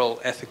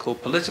moral, ethical,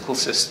 political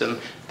system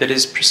that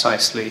is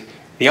precisely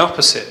the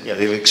opposite. Yeah,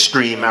 the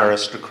extreme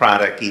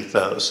aristocratic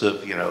ethos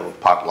of,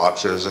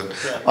 potlatches and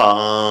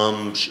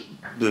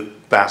the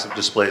massive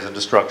displays and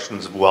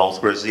destructions of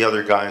wealth, whereas the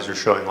other guys are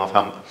showing off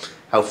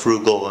how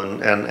frugal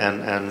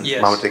and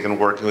yes. how they can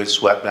work with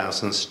sweat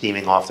baths and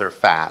steaming off their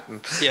fat.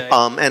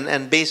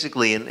 And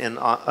basically in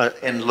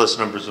endless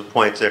numbers of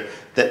points there,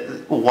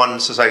 that one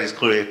society is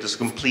clearly this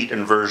complete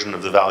inversion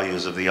of the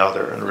values of the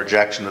other and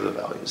rejection of the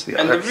values of the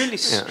other. And the really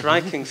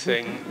striking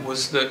thing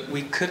was that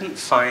we couldn't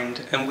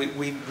find, and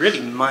we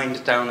really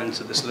mined down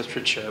into this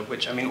literature,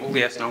 which, I mean, all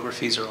the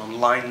ethnographies are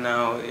online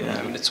now,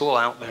 I mean, it's all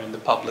out there in the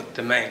public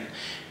domain.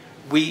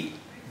 We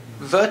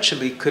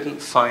virtually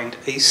couldn't find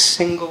a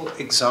single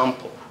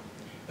example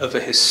of a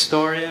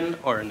historian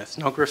or an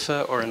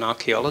ethnographer or an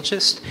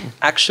archaeologist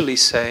actually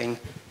saying,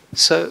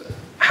 so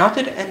how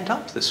did it end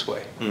up this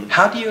way?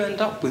 How do you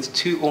end up with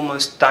two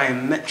almost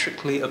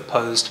diametrically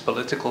opposed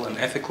political and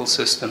ethical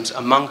systems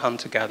among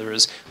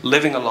hunter-gatherers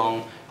living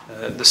along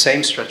the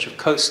same stretch of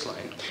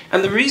coastline?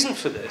 And the reason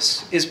for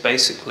this is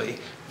basically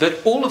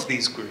that all of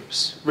these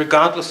groups,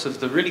 regardless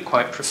of the really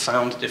quite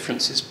profound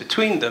differences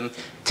between them,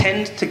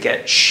 tend to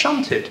get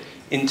shunted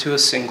into a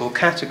single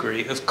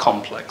category of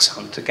complex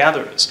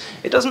hunter-gatherers.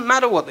 It doesn't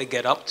matter what they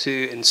get up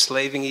to,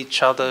 enslaving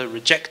each other,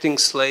 rejecting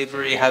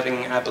slavery,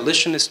 having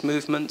abolitionist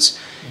movements.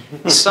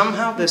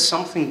 Somehow there's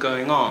something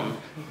going on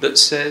that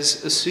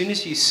says as soon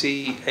as you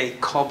see a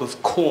cob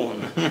of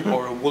corn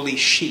or a woolly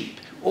sheep,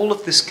 all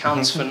of this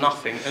counts for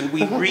nothing, and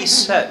we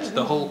reset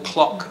the whole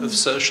clock of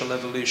social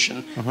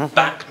evolution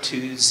back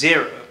to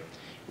zero.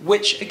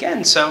 Which,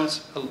 again,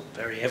 sounds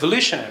very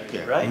evolutionary,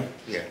 right?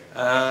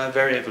 Yeah.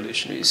 Very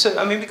evolutionary. So,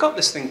 I mean, we got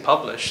this thing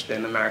published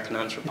in American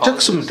Anthropology. It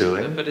took some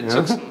doing. But it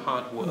took some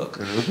hard work.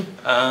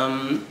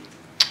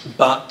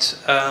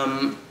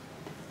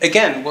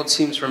 Again, what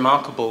seems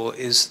remarkable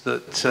is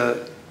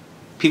that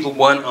people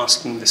weren't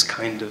asking this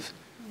kind of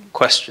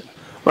question.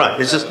 Right,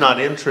 it's just not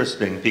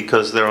interesting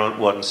because they're on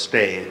one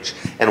stage,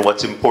 and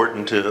what's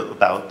important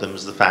about them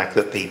is the fact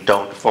that they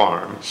don't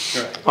farm.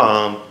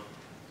 Right.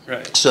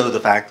 Right. So the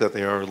fact that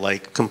they are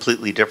like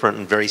completely different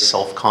and very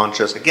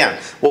self-conscious. Again,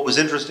 what was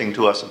interesting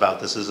to us about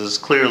this is it's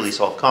clearly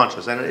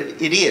self-conscious, and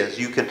it is.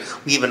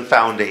 We even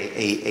found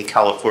a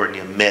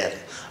California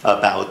myth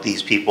about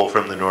these people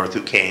from the north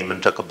who came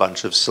and took a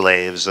bunch of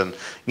slaves, and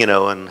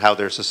and how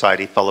their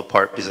society fell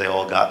apart because they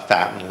all got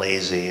fat and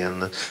lazy,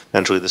 and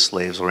eventually the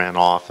slaves ran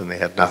off and they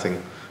had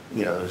nothing.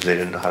 They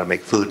didn't know how to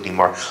make food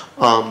anymore.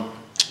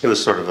 It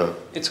was sort of a...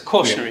 It's a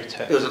cautionary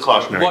tale. It was a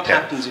cautionary tale. What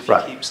happens if you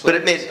keep slaves? But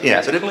it made... Yeah,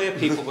 it's clear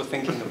people were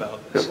thinking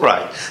about this.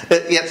 Right.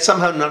 Yet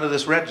somehow none of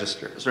this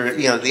registers. Or,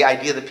 the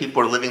idea that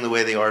people are living the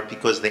way they are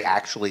because they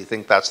actually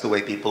think that's the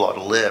way people ought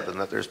to live,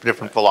 and that there's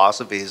different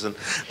philosophies and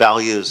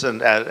values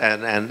and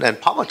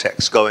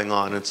politics going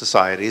on in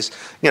societies.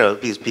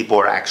 These people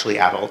are actually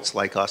adults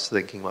like us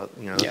thinking about,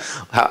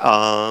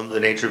 how, the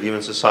nature of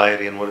human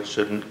society and what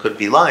it could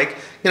be like.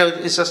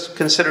 It's just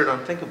considered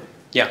unthinkable.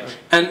 Yeah,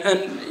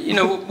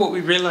 and what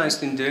we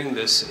realized in doing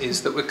this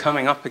is that we're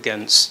coming up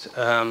against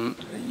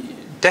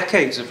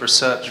decades of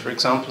research, for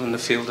example, in the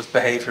field of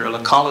behavioral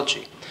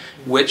ecology,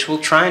 which will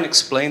try and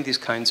explain these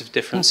kinds of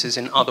differences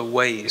in other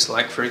ways.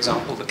 Like, for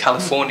example, the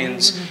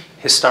Californians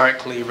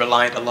historically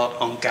relied a lot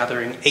on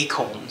gathering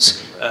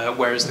acorns,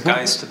 whereas the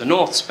guys to the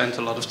north spent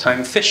a lot of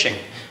time fishing.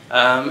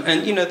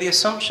 And the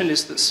assumption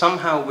is that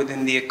somehow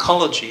within the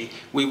ecology,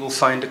 we will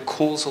find a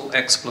causal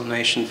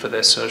explanation for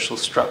their social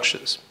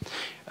structures.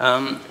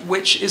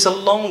 Which is a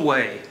long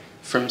way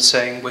from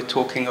saying we're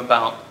talking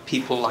about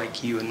people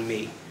like you and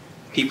me,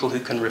 people who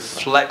can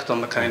reflect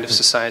on the kind of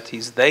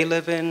societies they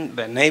live in,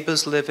 their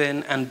neighbors live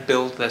in, and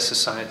build their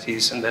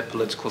societies and their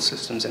political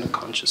systems in a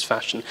conscious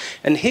fashion.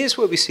 And here's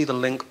where we see the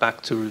link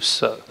back to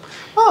Rousseau.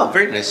 Oh,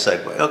 very nice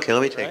segue. Okay,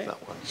 let me take that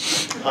one.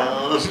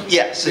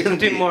 Yes. We can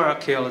do more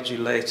archaeology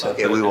later.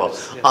 Okay, we will.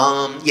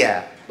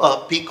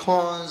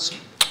 Because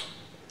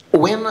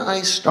when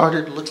I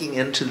started looking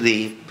into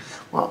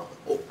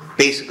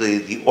basically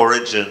the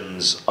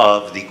origins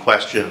of the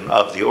question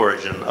of the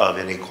origin of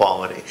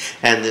inequality,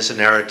 and this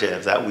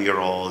narrative that we are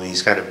all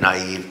these kind of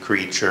naive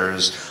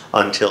creatures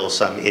until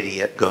some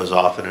idiot goes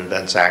off and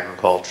invents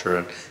agriculture,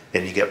 and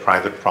then you get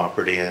private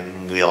property,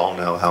 and we all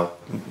know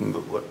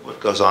what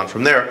goes on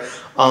from there.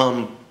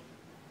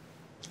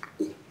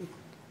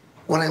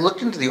 When I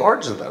looked into the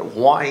origins of that,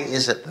 why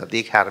is it that the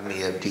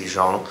Academy of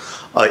Dijon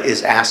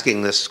is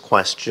asking this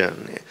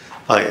question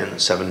in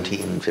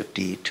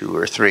 1752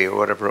 or 3 or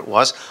whatever it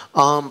was,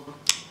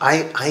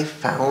 I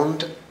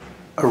found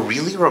a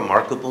really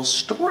remarkable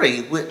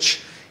story,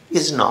 which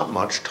is not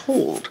much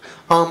told.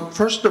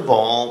 First of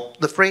all,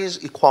 the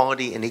phrase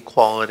equality and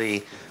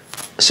equality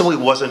simply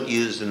wasn't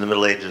used in the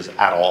Middle Ages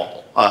at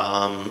all.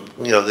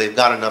 They've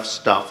got enough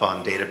stuff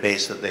on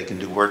database that they can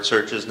do word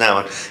searches now,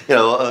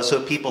 and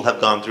so people have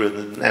gone through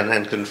it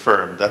and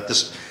confirmed that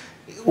this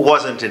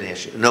wasn't an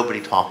issue. Nobody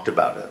talked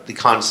about it. The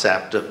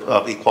concept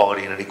of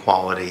equality and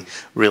inequality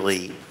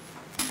really,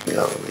 they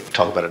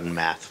talk about it in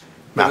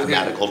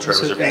mathematical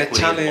terms of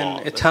equity and law.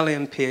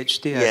 Italian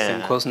PhD, I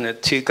think, wasn't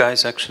it? Two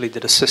guys actually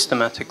did a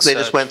systematic search. They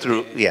just went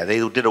through,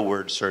 they did a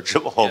word search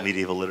of all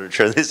medieval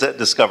literature. They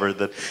discovered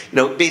that,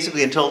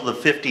 basically until the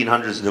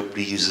 1500s,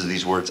 nobody uses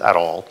these words at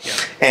all. Yeah.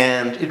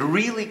 And it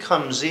really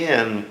comes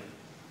in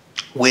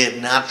with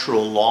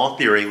natural law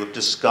theory, with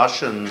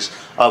discussions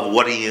of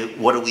what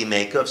do we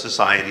make of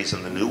societies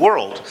in the New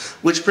World,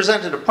 which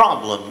presented a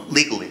problem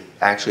legally.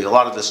 Actually, a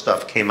lot of this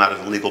stuff came out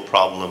of the legal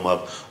problem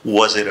of,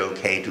 was it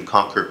okay to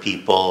conquer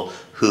people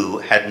who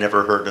had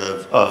never heard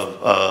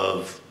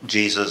of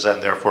Jesus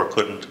and therefore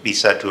couldn't be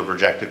said to have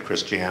rejected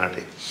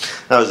Christianity?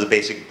 That was the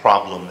basic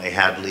problem they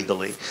had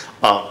legally.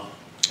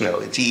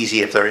 It's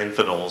easy if they're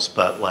infidels,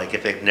 but like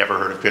if they've never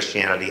heard of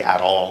Christianity at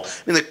all.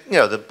 I mean,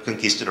 the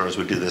conquistadors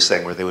would do this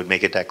thing where they would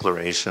make a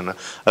declaration,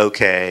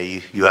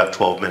 okay, you have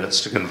 12 minutes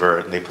to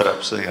convert, and they put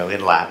up,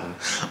 in Latin.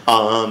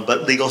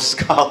 But legal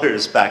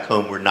scholars back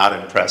home were not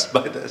impressed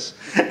by this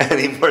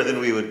any more than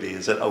we would be,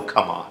 and said, oh,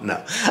 come on,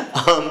 no.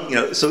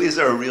 So is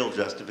there a real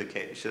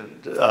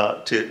justification to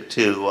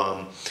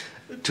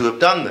have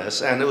done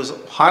this? And it was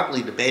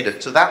hotly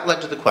debated. So that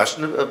led to the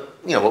question of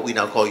what we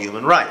now call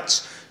human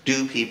rights.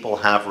 Do people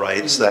have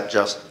rights that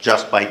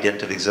just by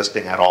dint of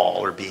existing at all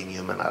or being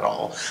human at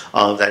all,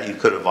 that you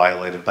could have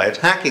violated by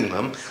attacking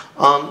them?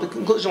 The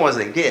conclusion was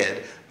they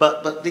did,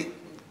 but the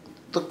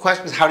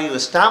question is, how do you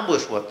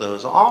establish what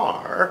those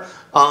are?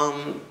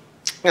 So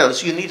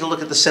you need to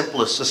look at the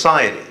simplest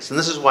societies, and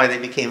this is why they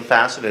became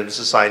fascinated with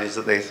societies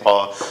that they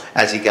saw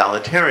as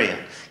egalitarian,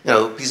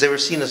 because they were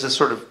seen as this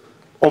sort of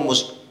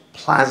almost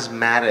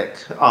plasmatic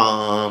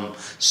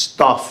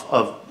stuff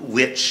of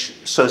which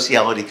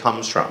sociality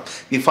comes from.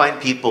 You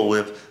find people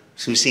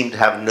who seem to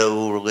have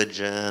no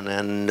religion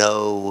and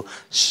no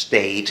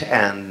state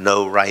and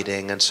no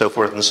writing and so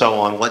forth and so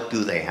on. What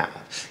do they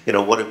have?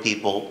 What do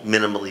people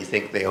minimally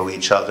think they owe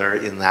each other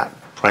in that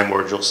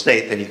primordial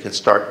state? Then you can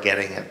start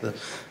getting at the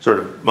sort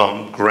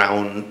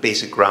of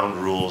basic ground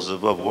rules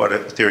of what a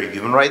theory of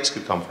human rights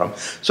could come from.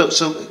 So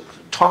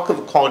talk of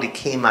equality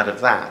came out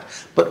of that.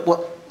 But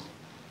what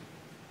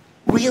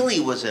really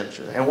was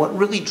interesting, and what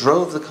really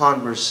drove the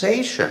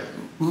conversation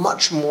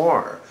much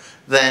more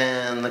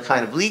than the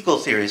kind of legal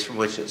theories from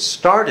which it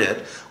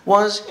started,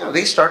 was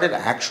they started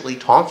actually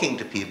talking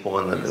to people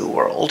in the New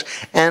World,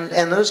 and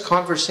those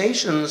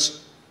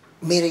conversations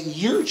made a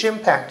huge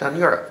impact on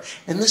Europe.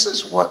 And this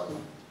is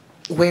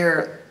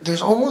where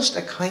there's almost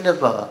a kind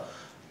of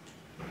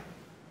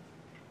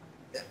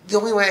the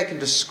only way I can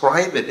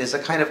describe it is a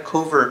kind of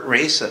covert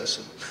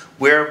racism,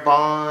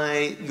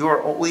 whereby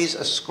you're always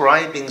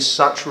ascribing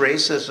such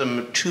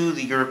racism to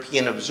the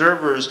European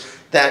observers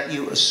that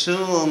you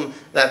assume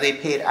that they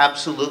paid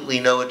absolutely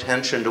no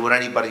attention to what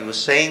anybody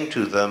was saying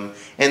to them,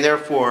 and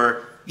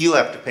therefore you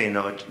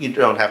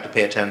don't have to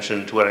pay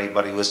attention to what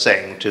anybody was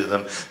saying to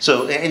them.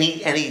 So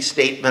any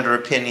statement or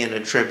opinion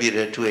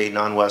attributed to a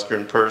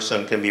non-Western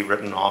person can be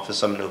written off as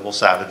some noble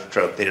savage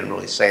trope. They didn't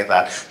really say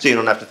that, so you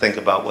don't have to think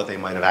about what they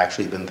might have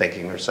actually been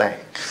thinking or saying.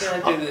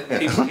 The idea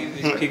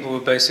that people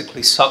were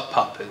basically sock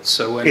puppets.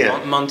 So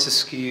when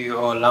Montesquieu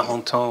or La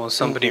Hontan or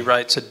somebody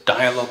writes a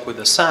dialogue with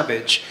a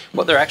savage,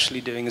 what they're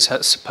actually doing is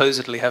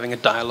supposedly having a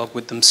dialogue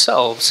with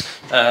themselves,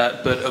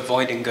 but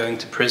avoiding going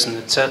to prison,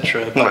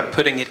 etc., by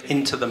putting it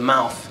into the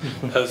mouth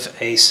of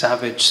a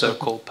savage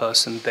so-called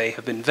person they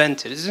have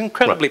invented. It's an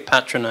incredibly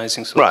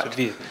patronizing sort of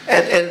view.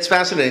 And it's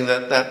fascinating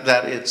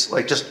that it's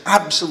like just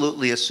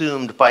absolutely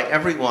assumed by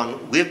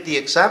everyone, with the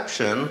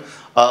exception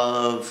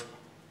of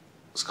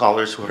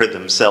scholars who are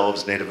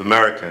themselves Native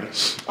American,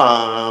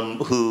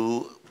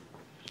 who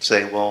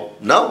say, well,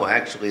 no,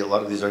 actually, a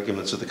lot of these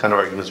arguments are the kind of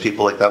arguments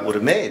people like that would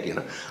have made,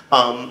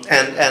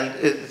 And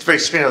it's very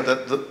strange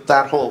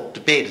that whole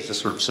debate is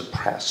just sort of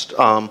suppressed.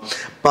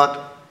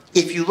 But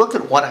if you look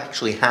at what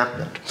actually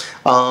happened,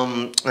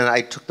 and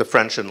I took the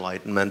French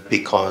Enlightenment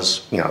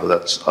because,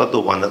 that's the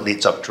one that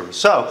leads up to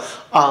Rousseau,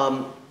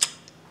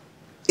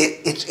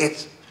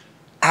 it's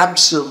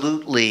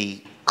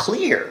absolutely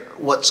clear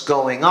what's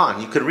going on.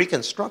 You could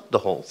reconstruct the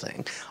whole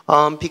thing,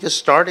 because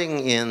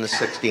starting in the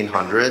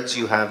 1600s,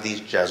 you have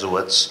these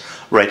Jesuits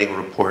writing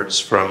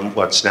reports from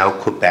what's now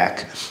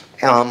Quebec,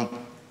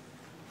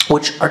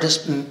 which are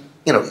just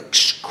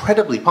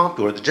incredibly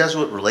popular. The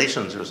Jesuit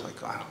Relations, there's like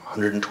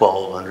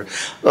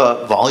 112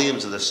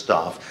 volumes of this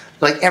stuff.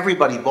 Like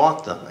everybody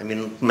bought them. I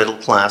mean,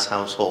 middle-class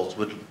households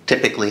would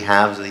typically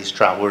have these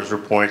travelers'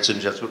 reports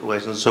and Jesuit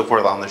Relations and so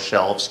forth on the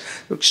shelves.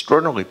 They're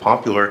extraordinarily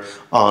popular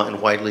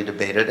and widely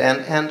debated.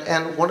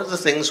 And one of the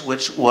things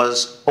which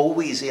was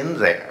always in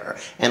there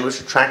and which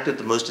attracted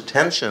the most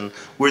attention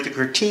were the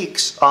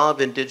critiques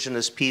of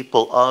indigenous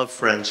people of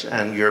French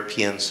and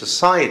European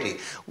society,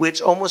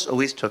 which almost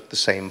always took the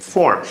same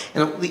form.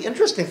 And the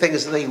interesting thing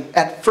is that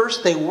at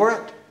first they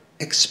weren't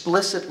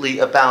explicitly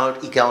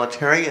about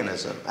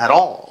egalitarianism at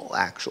all,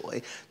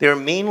 actually. They're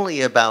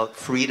mainly about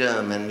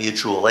freedom and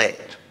mutual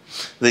aid.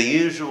 The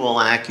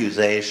usual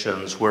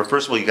accusations were,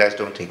 first of all, you guys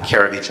don't take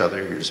care of each other,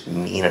 you're just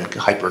mean and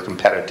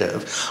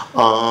hyper-competitive.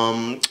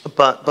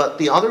 But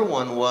the other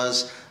one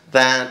was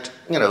that,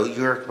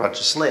 you're a bunch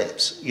of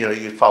slaves.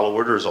 You follow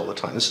orders all the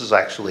time. This is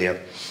actually a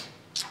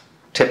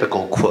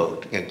typical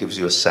quote. It gives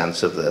you a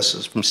sense of this.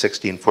 It's from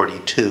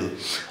 1642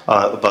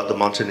 about the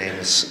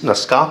Montagnais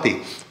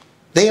Nascapi.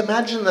 They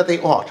imagine that they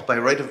ought, by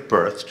right of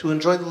birth, to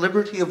enjoy the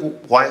liberty of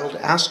wild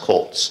ass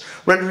colts,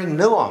 rendering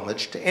no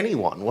homage to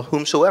anyone,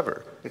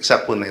 whomsoever,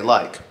 except when they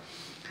like.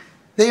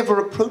 They have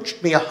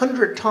reproached me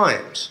 100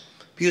 times,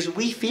 because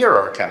we fear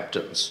our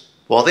captains,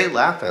 while they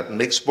laugh at and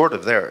make sport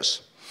of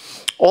theirs.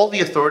 All the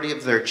authority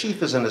of their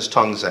chief is in his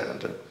tongue's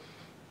end,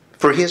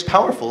 for he is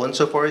powerful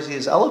insofar as he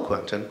is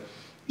eloquent, and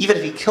even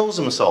if he kills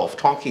himself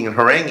talking and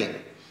haranguing,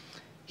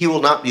 he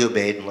will not be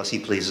obeyed unless he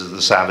pleases the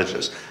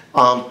savages.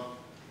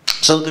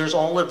 So there's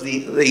all of they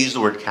use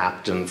the word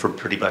captain for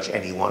pretty much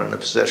anyone in a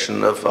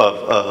position of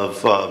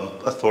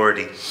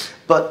authority.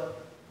 But,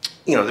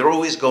 they're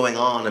always going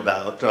on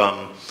about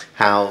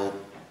how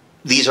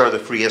these are the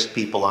freest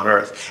people on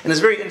earth. And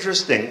it's very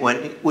interesting,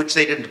 which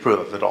they didn't approve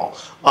of at all.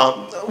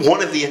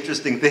 One of the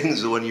interesting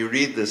things when you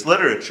read this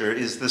literature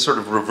is this sort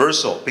of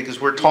reversal,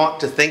 because we're taught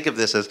to think of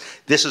this as,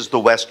 this is the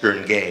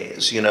Western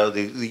gaze.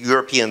 The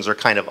Europeans are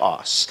kind of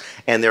us,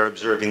 and they're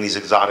observing these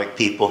exotic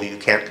people who you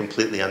can't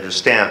completely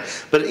understand.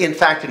 But in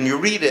fact, when you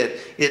read it,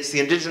 it's the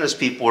indigenous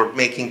people are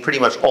making pretty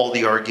much all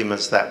the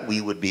arguments that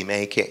we would be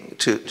making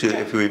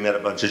if we met a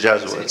bunch of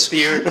Jesuits. It's the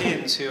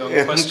Europeans who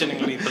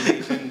unquestioningly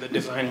believe in the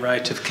divine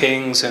right of kings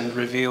and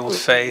revealed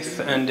faith,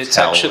 and it's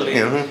actually,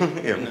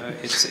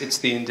 it's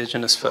the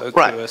indigenous folk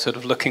who are sort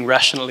of looking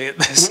rationally at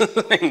this.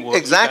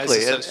 Exactly,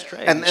 so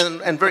strange.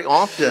 And very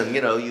often,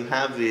 you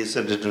have these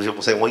indigenous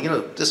people saying, well,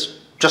 this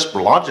just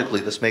logically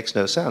this makes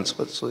no sense.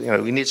 Let's,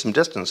 we need some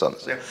distance on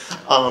this.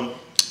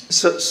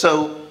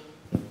 So,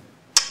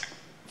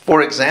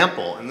 for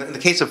example, in the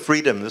case of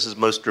freedom, this is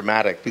most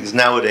dramatic because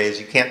nowadays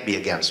you can't be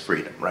against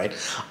freedom, right?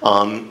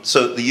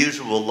 So the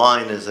usual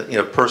line is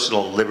that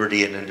personal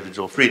liberty and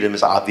individual freedom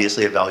is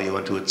obviously a value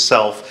unto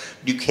itself.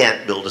 You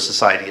can't build a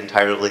society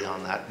entirely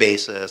on that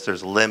basis.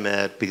 There's a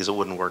limit because it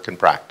wouldn't work in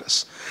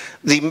practice.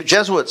 The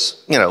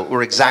Jesuits,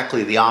 were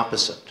exactly the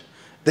opposite.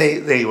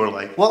 They were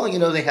like, well,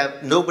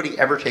 nobody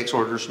ever takes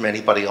orders from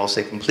anybody else.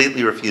 They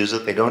completely refuse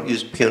it. They don't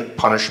use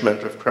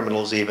punishment of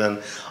criminals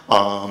even,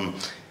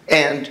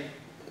 and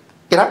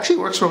it actually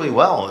works really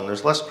well, and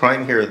there's less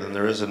crime here than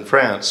there is in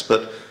France,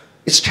 but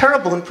it's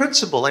terrible in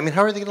principle. I mean,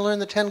 how are they going to learn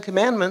the 10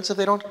 Commandments if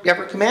they don't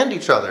ever command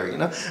each other,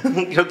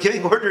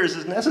 Giving orders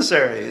is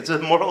necessary. It's a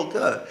moral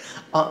good.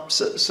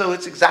 So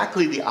it's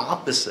exactly the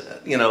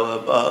opposite,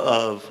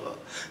 of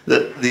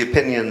the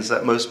opinions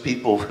that most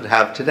people would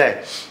have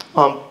today.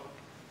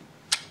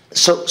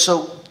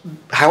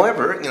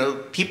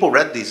 However, people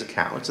read these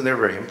accounts, and they're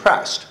very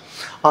impressed.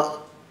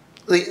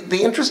 The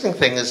interesting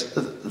thing is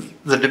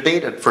the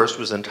debate at first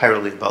was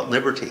entirely about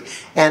liberty.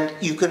 And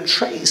you can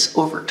trace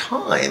over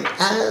time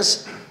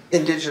as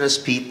indigenous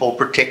people,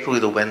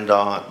 particularly the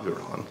Wendat,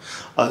 Huron,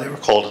 they were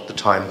called at the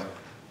time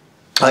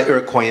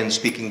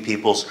Iroquoian-speaking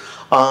peoples,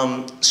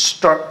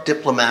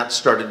 diplomats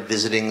started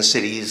visiting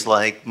cities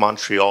like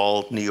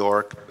Montreal, New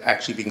York,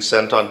 actually being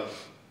sent on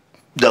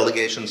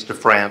delegations to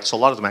France. A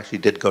lot of them actually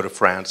did go to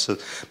France,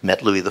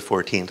 met Louis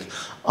XIV,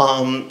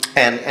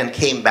 and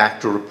came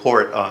back to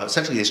report.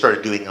 Essentially, they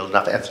started doing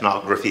enough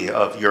ethnography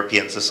of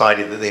European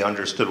society that they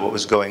understood what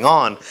was going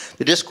on.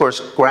 The discourse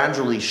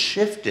gradually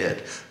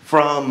shifted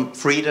from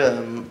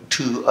freedom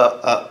to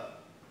a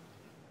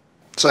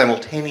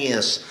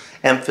simultaneous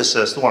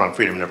emphasis, the one on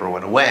freedom never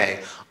went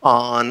away,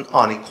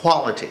 on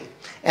equality.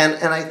 And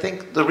I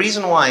think the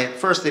reason why at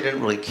first they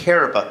didn't really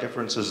care about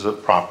differences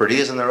of property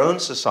is in their own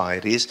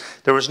societies,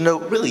 there was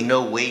really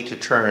no way to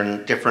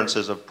turn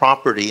differences of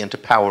property into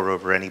power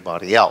over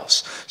anybody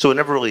else. So it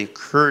never really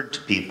occurred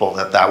to people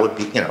that that would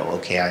be,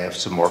 okay, I have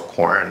some more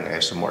corn, I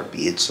have some more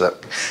beets,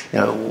 but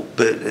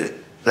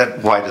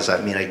why does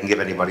that mean I can give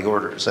anybody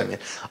orders? I mean,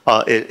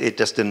 it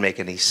just didn't make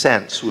any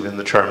sense within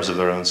the terms of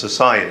their own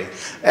society.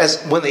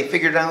 When they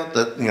figured out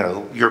that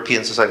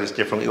European society was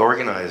differently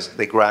organized,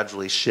 they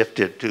gradually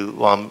shifted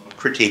to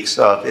critiques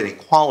of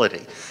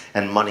inequality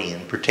and money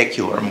in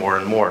particular, more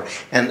and more.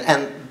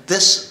 And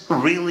this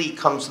really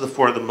comes to the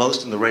fore the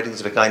most in the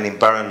writings of a guy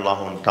named Baron La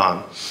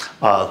Hontan,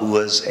 who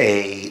was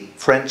a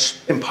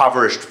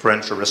impoverished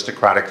French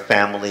aristocratic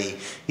family.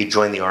 He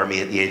joined the army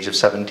at the age of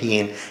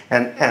 17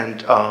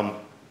 and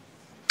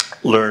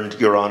learned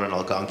Huron and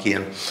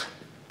Algonquian.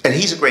 And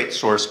he's a great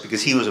source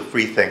because he was a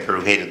free thinker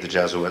who hated the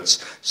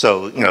Jesuits.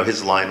 So,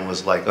 his line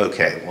was like,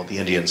 okay, well, the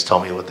Indians tell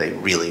me what they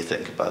really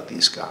think about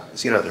these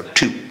guys. They're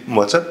too,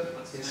 what's it?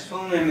 His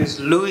full name is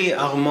Louis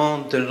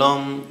Armand de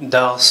l'Homme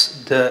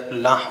d'Ars de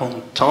La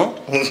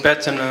Hontan,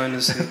 better known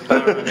as the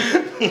Baron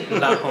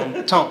La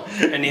Hontan,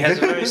 and he has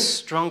a very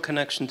strong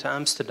connection to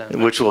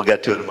Amsterdam. Which we'll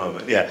get to in a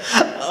moment, yeah.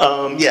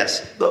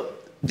 Yes,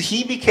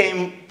 he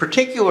became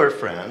particular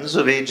friends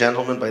of a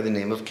gentleman by the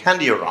name of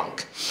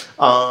Candiaronc,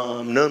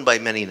 known by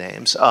many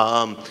names.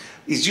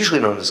 He's usually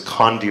known as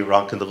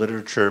Candiaronc in the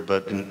literature,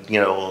 but in, you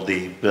know, all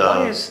the...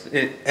 Why is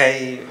it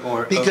A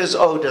or O? Because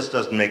O just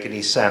doesn't make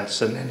any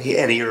sense in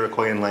any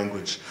Iroquoian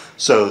language,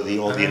 so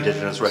all the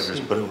indigenous writers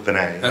put it with an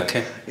A.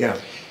 Okay. Yeah.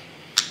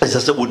 It's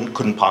just it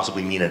couldn't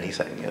possibly mean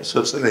anything. Yeah.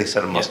 So they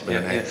said it must have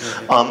been an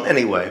A.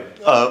 Anyway,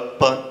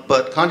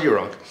 but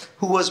Candiaronc,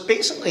 who was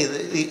basically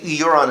the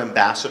Huron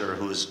ambassador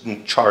who was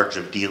in charge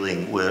of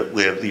dealing with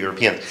the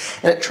Europeans.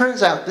 And it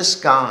turns out this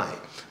guy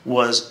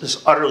was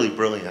just utterly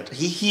brilliant.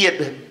 He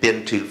had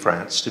been to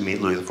France to meet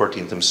Louis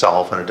XIV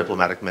himself on a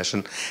diplomatic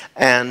mission.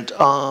 And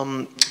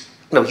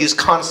he was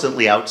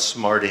constantly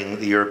outsmarting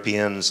the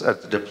Europeans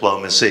at the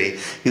diplomacy.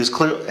 He was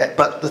clear,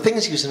 but the thing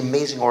is, he was an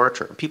amazing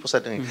orator. People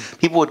said to me,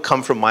 people would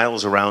come from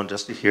miles around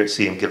just to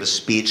see him give a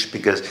speech,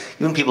 because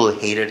even people who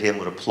hated him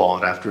would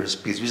applaud after his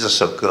speech. He was just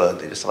so good.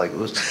 They just like it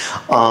was.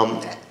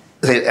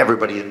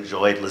 Everybody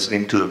enjoyed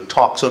listening to him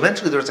talk. So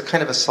eventually there was a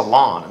kind of a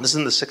salon, and this is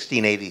in the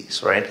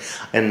 1680s, right,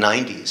 and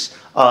 90s,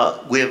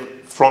 with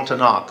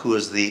Frontenac, who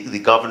was the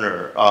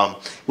governor,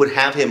 would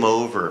have him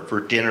over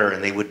for dinner,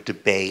 and they would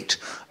debate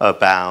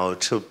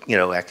about, you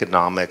know,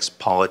 economics,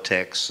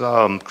 politics,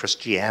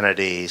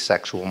 Christianity,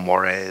 sexual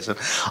mores,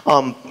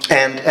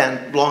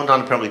 and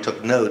Blondin probably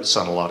took notes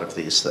on a lot of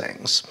these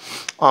things.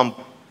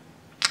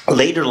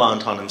 Later,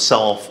 Lanton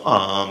himself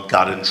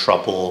got in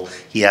trouble.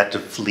 He had to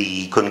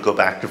flee, couldn't go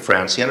back to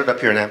France. He ended up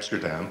here in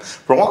Amsterdam.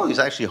 For a while, he was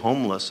actually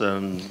homeless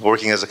and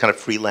working as a kind of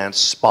freelance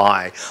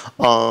spy,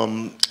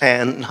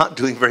 and not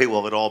doing very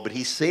well at all. But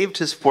he saved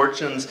his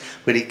fortunes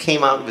when he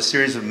came out with a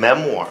series of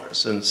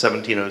memoirs in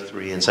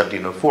 1703 and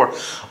 1704,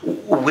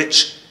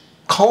 which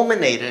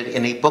culminated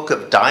in a book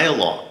of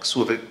dialogues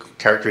with a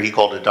character he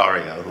called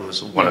Dario, who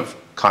was one of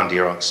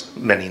Candiaronc's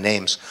many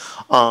names.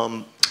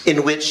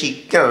 In which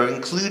he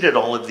included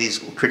all of these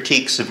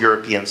critiques of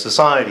European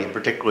society, and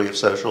particularly of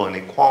social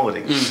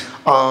inequality.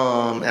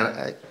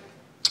 And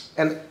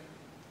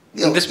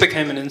this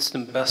became an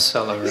instant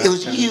bestseller, right? It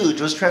was huge.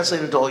 It was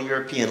translated into all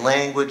European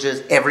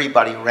languages.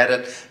 Everybody read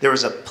it. There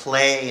was a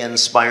play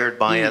inspired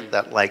by it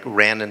that like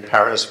ran in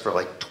Paris for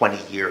like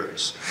 20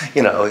 years.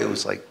 You know, it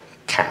was like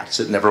Cats.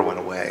 It never went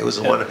away. It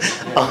was one.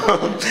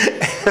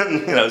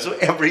 And you know, so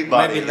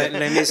everybody. Maybe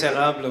Les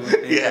Miserables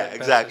would be. Yeah,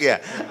 exactly.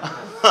 Yeah.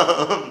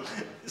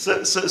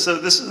 So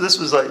this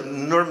was an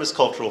enormous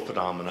cultural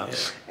phenomenon,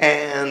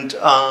 and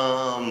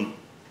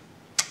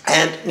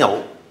you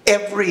know,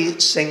 every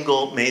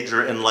single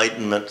major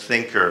Enlightenment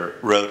thinker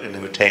wrote an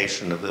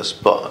imitation of this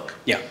book.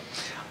 Yeah.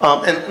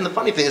 And the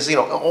funny thing is, you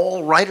know,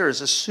 all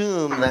writers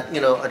assume that, you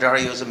know,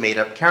 Dario is a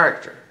made-up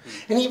character.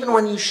 And even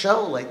when you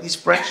show, like, these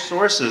French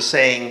sources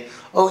saying,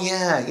 oh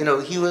yeah, you know,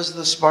 he was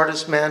the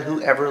smartest man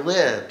who ever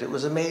lived. It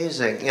was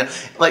amazing. You know,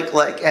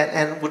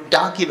 and would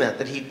document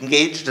that he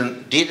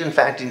did in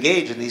fact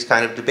engage in these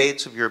kind of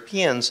debates of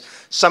Europeans.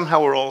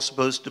 Somehow we're all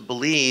supposed to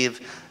believe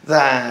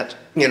that,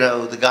 you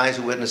know, the guys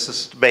who witnessed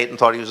this debate and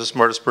thought he was the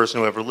smartest person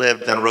who ever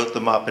lived then wrote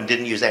them up and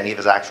didn't use any of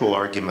his actual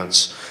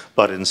arguments,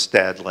 but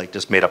instead, like,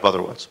 just made up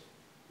other ones.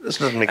 This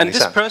doesn't make any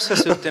sense. And this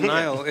process of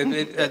denial,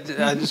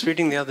 I was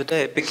reading the other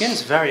day, it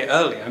begins very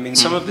early. I mean,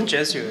 some of the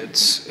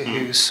Jesuits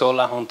who saw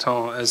La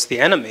Hontan as the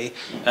enemy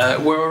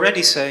were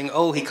already saying,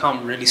 oh, he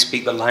can't really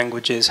speak the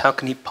languages, how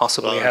can he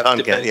possibly have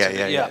debates?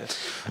 Yeah.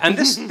 And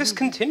this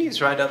continues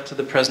right up to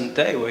the present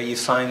day, where you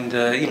find,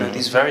 you know,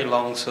 these very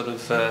long sort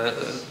of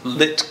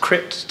lit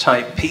crypt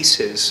type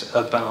pieces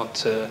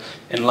about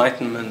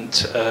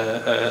Enlightenment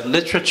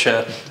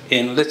literature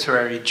in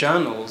literary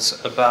journals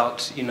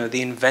about, you know,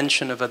 the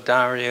invention of a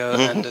Dario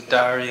and a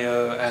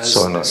Dario as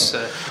this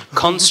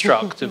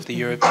construct of the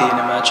European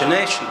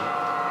imagination.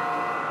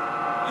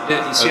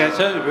 You see, I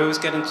told you, we always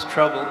get into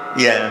trouble.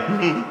 Yeah.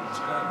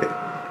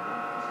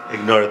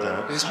 Ignore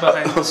that. Who's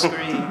behind the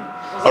screen?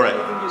 All right.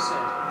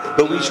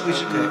 But we should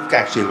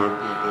actually, we're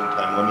doing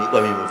time.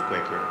 Let me move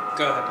quicker.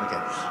 Go ahead.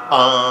 Okay.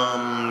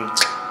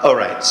 All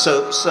right.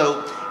 So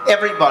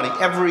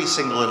every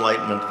single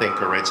Enlightenment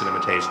thinker writes an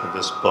imitation of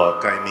this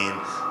book. I mean,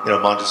 you know,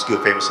 Montesquieu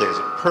famously is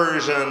a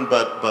Persian,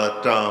 but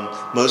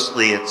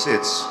mostly it's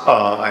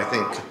I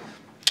think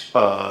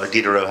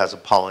Diderot has a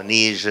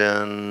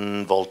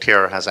Polynesian,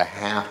 Voltaire has a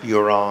half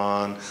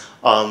Huron.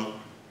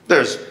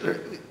 There's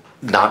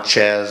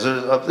Natchez,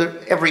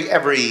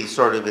 every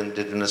sort of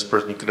indigenous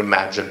person you could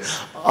imagine,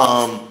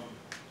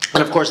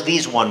 and of course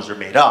these ones are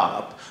made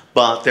up.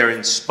 But they're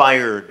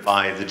inspired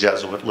by the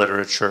Jesuit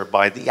literature,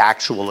 by the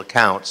actual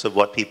accounts of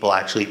what people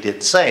actually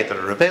did say that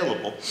are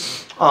available.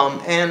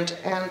 And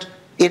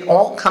it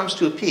all comes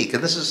to a peak.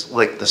 And this is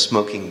like the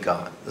smoking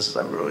gun.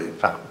 I'm really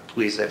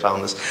pleased I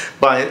found this.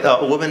 By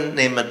a woman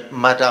named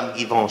Madame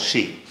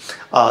Givenchy.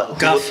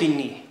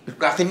 Graffigny.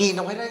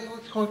 No, why did I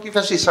call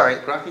Givenchy? Sorry,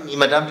 Graffigny,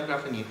 Madame de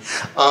Graffigny.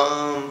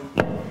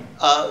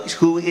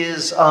 who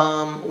is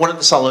one of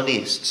the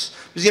Salonists.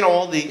 Because, you know,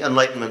 all the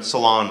Enlightenment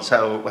salons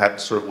had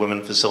sort of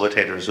women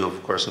facilitators who,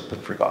 of course, have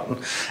been forgotten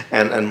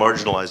and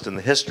marginalized in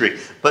the history.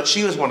 But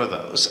she was one of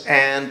those.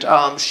 And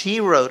she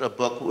wrote a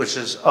book which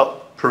is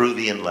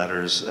Peruvian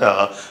Letters,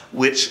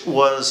 which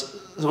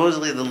was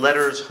supposedly the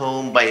letters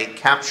home by a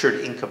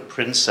captured Inca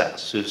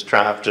princess who's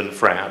trapped in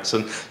France,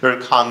 and they're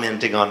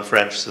commenting on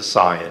French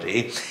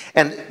society.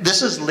 And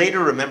this is later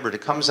remembered.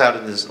 It comes out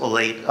in the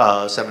late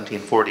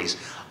 1740s.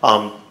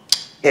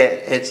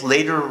 It's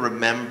later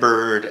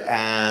remembered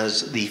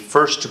as the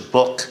first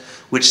book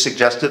which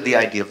suggested the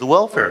idea of the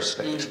welfare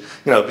state.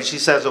 You know, but she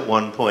says at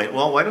one point,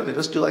 well, why don't they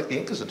just do like the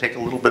Incas and take a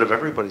little bit of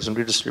everybody's and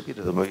redistribute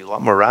it? It'll be a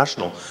lot more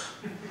rational.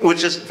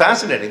 Which is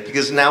fascinating,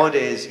 because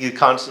nowadays you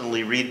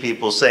constantly read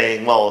people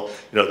saying, well,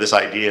 you know, this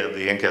idea of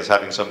the Incas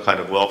having some kind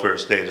of welfare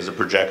state is a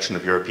projection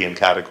of European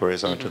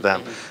categories onto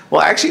them.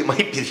 Well, actually, it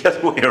might be the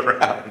other way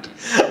around.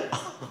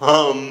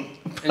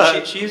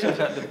 And she is, in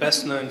fact, the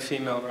best-known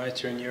female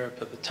writer in Europe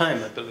at the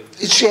time, I believe.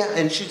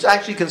 And she's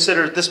actually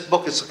considered, this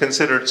book is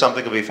considered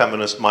something of a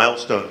feminist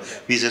milestone,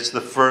 because it's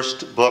the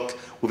first book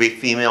with a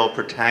female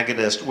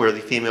protagonist where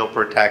the female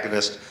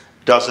protagonist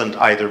doesn't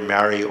either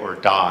marry or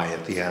die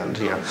at the end.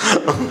 Yeah.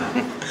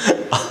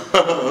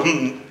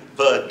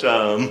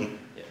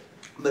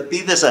 But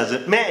be this as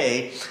it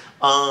may,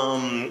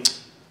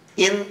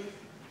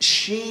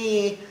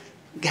 she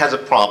has a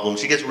problem.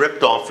 She gets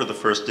ripped off for the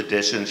first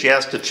edition. She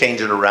has to change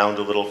it around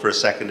a little for a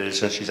second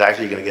edition. She's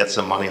actually going to get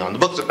some money on. The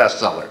book's a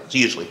bestseller. It's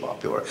hugely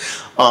popular.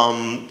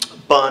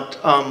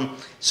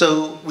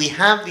 So we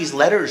have these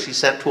letters she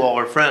sent to all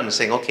her friends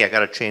saying, okay, I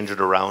got to change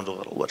it around a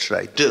little. What should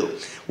I do?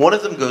 One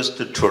of them goes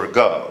to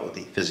Turgot,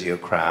 the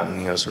physiocrat,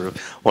 and, you know, sort of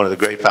one of the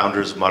great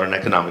founders of modern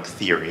economic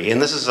theory.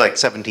 And this is like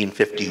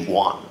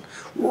 1751,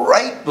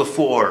 right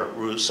before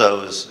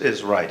Rousseau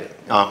is writing.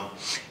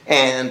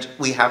 And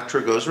we have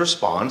Turgot's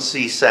response.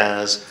 He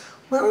says,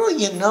 well,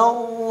 you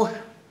know,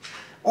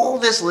 all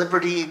this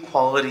liberty,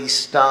 equality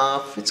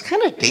stuff, it's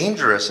kind of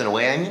dangerous in a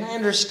way. I mean, I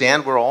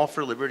understand we're all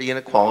for liberty and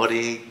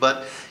equality,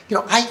 but, you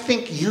know, I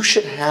think you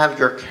should have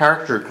your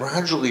character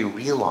gradually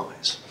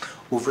realize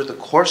over the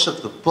course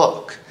of the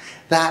book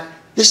that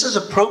this is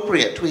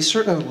appropriate to a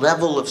certain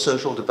level of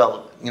social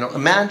development. You know,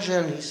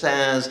 imagine, he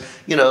says,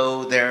 you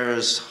know,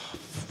 there's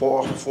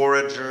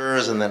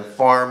foragers and then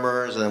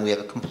farmers, and then we have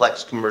a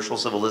complex commercial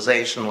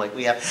civilization like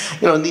we have,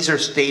 you know, and these are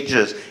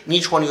stages. In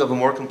each one you have a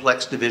more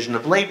complex division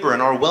of labor,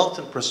 and our wealth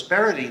and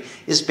prosperity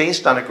is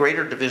based on a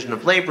greater division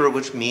of labor,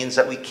 which means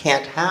that we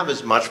can't have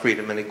as much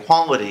freedom and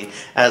equality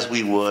as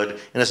we would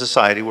in a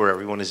society where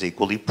everyone is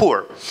equally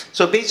poor.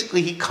 So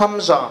basically he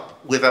comes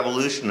up with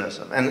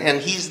evolutionism,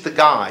 and he's the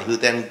guy who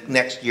then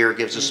next year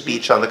gives a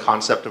speech on the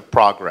concept of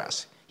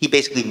progress. He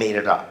basically made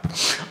it up.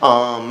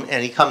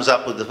 And he comes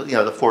up with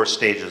the 4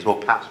 stages. Well,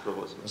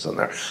 pastoralism is in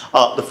there.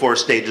 The 4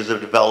 stages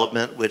of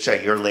development, which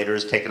a year later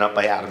is taken up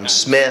by Adam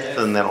Smith,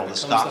 and then all the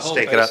Scots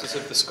take it up. The whole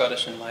basis of the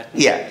Scottish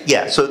Enlightenment.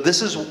 Yeah. So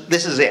this is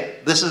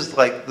it. This is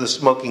like the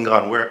smoking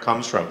gun, where it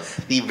comes from.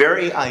 The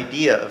very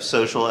idea of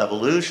social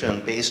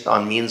evolution based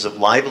on means of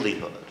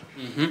livelihood,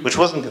 which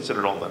wasn't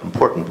considered all that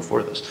important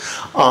before this,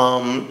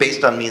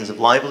 based on means of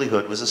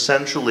livelihood, was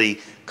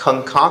essentially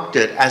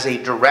concocted as a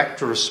direct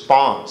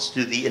response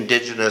to the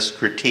indigenous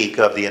critique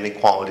of the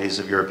inequalities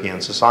of European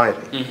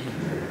society.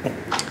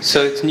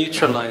 So it's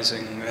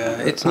neutralizing.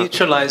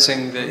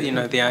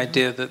 The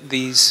idea that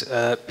these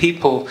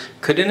people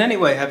could in any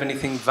way have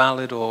anything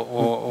valid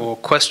or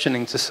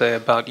questioning to say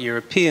about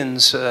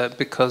Europeans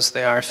because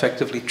they are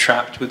effectively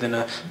trapped within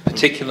a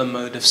particular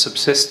mode of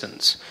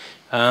subsistence.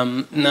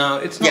 Now,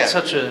 it's not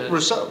such a...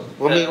 Rousseau.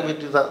 Let me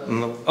do that.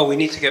 We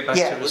need to get back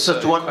to Rousseau.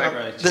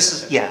 Right.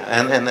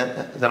 And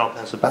then I'll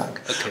pass it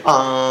back. Okay.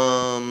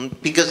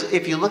 Because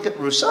if you look at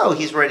Rousseau,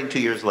 he's writing 2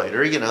 years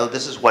later. You know,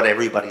 this is what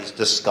everybody's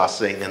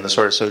discussing in the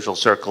sort of social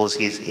circles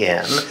he's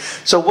in.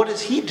 So what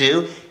does he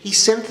do? He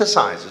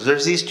synthesizes.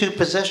 There's these 2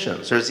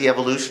 positions. There's the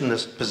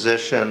evolutionist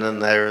position,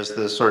 and there's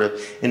the sort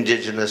of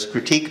indigenous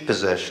critique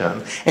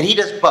position. And he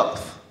does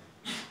both.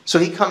 So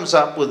he comes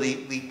up with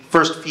the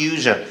first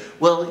fusion.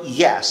 Well,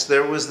 yes,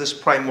 there was this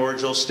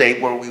primordial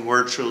state where we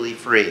were truly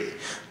free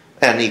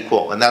and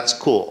equal, and that's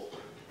cool.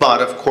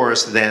 But of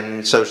course,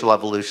 then social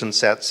evolution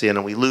sets in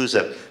and we lose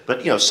it.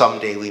 But, you know,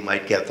 someday we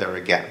might get there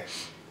again.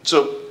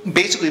 So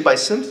basically, by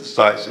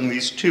synthesizing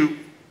these 2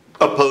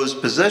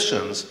 opposed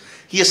positions,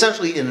 he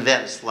essentially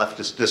invents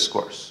leftist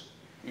discourse.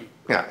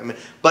 Yeah, I mean,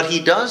 but he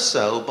does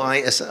so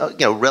by,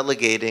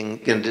 relegating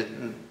the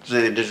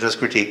indigenous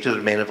critique to the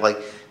domain of like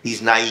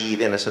these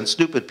naive, innocent,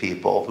 stupid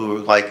people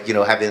who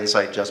have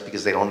insight just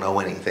because they don't know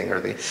anything, or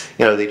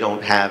they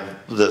don't have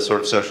the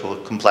sort of social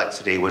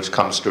complexity which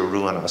comes to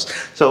ruin us.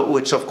 So,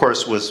 which of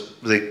course was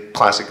the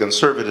classic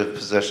conservative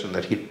position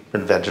that he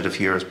invented a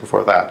few years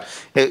before that.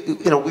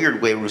 In a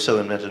weird way, Rousseau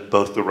invented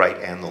both the right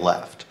and the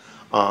left.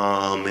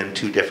 In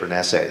 2 different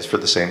essays for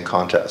the same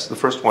contest. The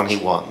first one he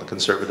won, the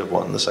conservative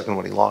one. The second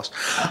one he lost.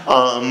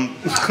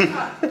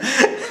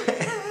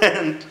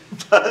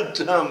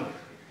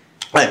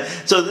 Right.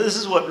 So this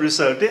is what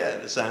Rousseau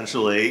did,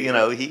 essentially. You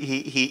know,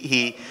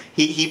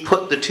 he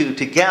put the two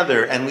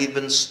together, and we've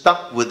been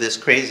stuck with this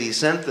crazy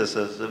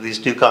synthesis of these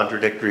two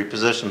contradictory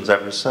positions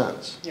ever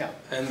since. Yeah,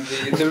 and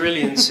the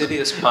really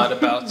insidious part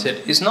about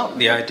it is not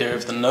the idea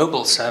of the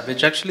noble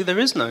savage. Actually, there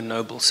is no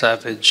noble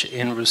savage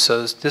in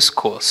Rousseau's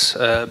discourse,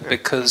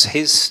 because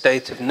his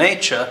state of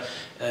nature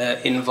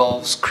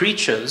involves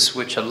creatures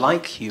which are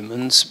like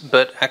humans,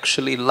 but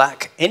actually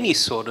lack any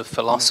sort of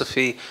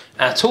philosophy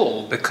at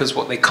all, because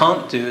what they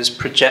can't do is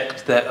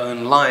project their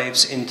own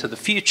lives into the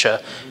future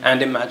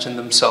and imagine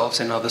themselves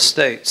in other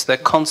states. They're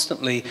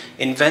constantly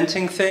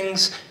inventing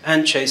things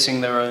and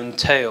chasing their own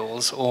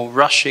tails, or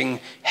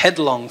rushing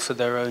headlong for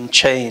their own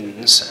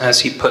chains, as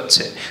he puts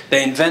it.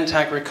 They invent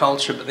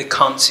agriculture, but they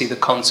can't see the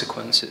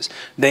consequences.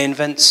 They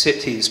invent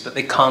cities, but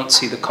they can't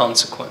see the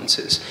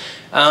consequences.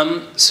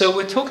 So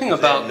we're talking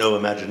about... no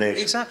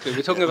imagination. Exactly.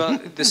 We're talking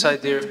about this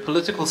idea of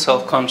political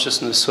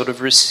self-consciousness sort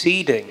of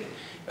receding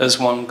as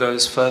one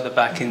goes further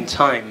back in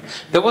time.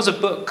 There was a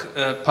book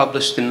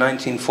published in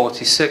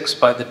 1946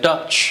 by the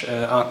Dutch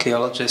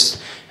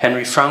archaeologist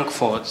Henry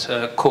Frankfurt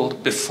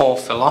called Before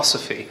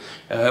Philosophy,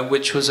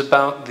 which was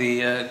about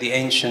the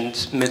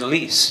ancient Middle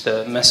East,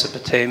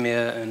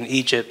 Mesopotamia and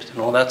Egypt and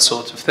all that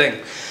sort of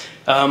thing.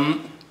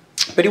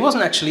 But he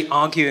wasn't actually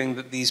arguing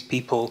that these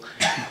people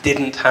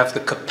didn't have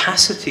the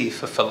capacity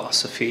for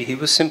philosophy. He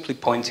was simply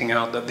pointing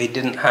out that they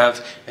didn't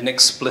have an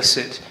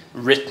explicit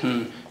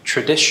written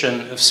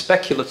tradition of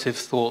speculative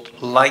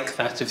thought like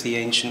that of the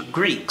ancient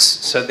Greeks.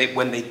 So that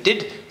when they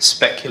did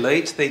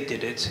speculate, they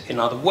did it in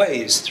other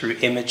ways, through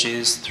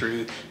images,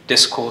 through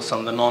discourse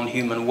on the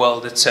non-human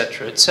world,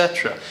 etc.,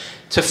 etc.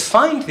 To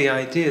find the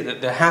idea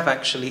that there have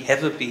actually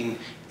ever been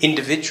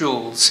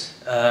individuals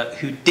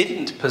who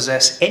didn't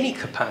possess any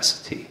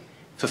capacity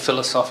for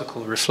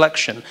philosophical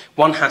reflection,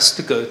 one has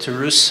to go to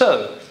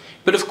Rousseau.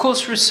 But of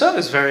course, Rousseau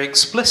is very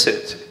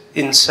explicit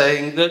in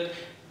saying that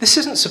this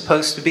isn't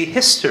supposed to be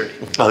history.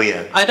 Oh,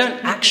 yeah. I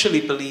don't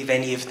actually believe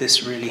any of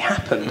this really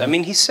happened. I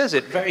mean, he says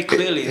it very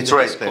clearly in the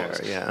right discourse.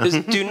 there,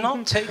 yeah. Do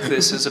not take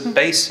this as a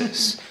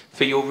basis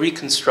for your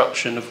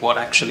reconstruction of what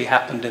actually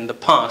happened in the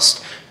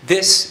past.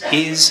 This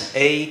is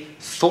a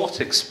thought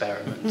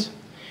experiment.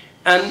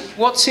 And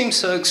what seems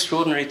so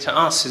extraordinary to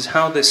us is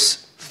how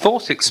this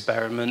thought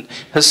experiment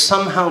has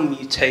somehow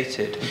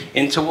mutated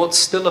into what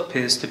still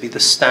appears to be the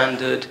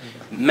standard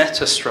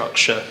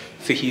metastructure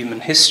for human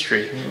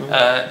history.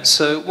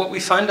 So what we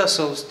find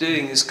ourselves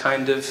doing is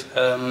kind of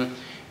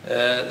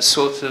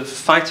sort of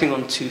fighting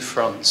on two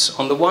fronts.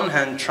 On the one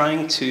hand,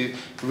 trying to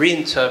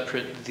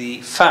reinterpret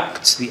the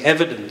facts, the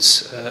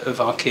evidence of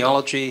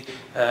archaeology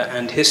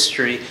and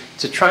history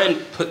to try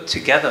and put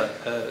together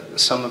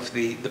some of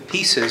the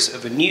pieces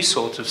of a new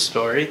sort of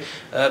story,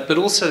 but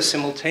also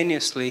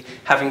simultaneously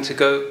having to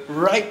go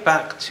right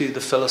back to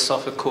the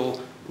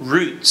philosophical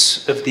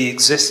roots of the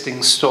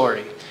existing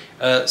story,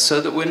 so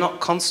that we're not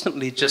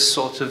constantly just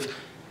sort of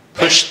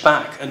pushed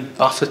back and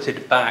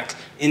buffeted back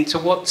into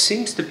what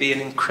seems to be an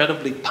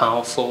incredibly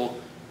powerful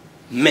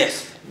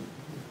myth.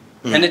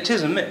 And it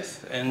is a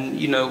myth, and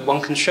you know,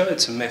 one can show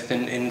it's a myth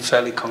in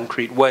fairly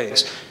concrete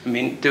ways. I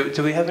mean,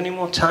 do we have any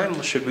more time,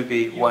 or should we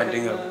be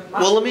winding up?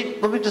 Well, let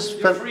me just...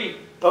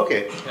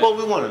 Okay. Yeah. Well,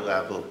 we wanted to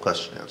have a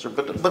question answer,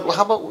 but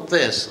how about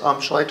this?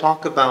 Shall I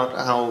talk about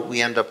how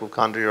we end up with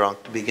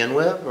Condillac to begin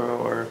with,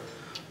 or?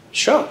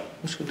 Sure.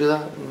 Should we do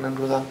that and end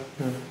with that?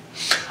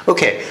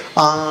 Okay.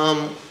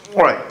 All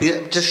right.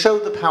 To show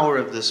the power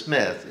of this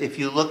myth, if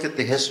you look at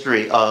the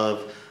history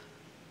of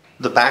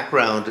the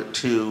background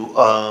to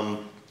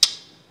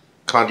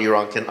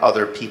Condillac and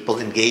other people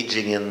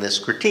engaging in this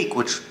critique,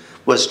 which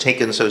was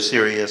taken so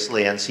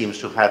seriously and seems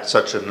to have had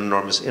such an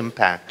enormous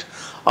impact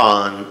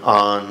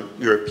on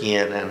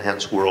European and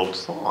hence world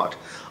thought,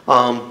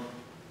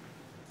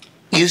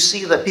 you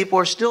see that people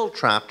are still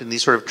trapped in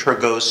these sort of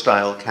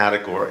Turgot-style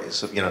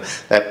categories of, you know,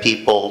 that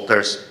people,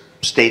 there's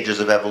stages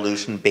of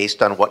evolution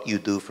based on what you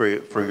do for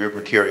your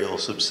material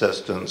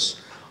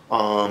subsistence,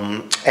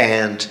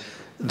 and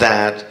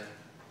that,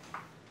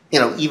 you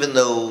know, even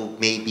though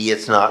maybe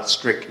it's not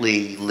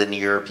strictly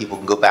linear, people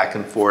can go back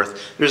and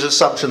forth, there's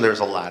assumption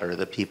there's a ladder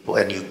that people,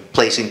 and you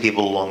placing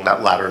people along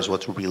that ladder is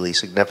what's really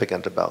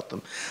significant about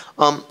them.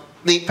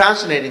 The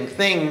fascinating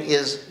thing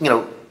is, you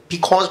know,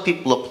 because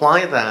people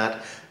apply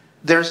that,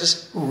 there's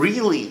this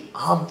really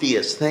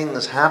obvious thing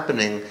that's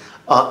happening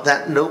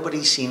that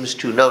nobody seems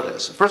to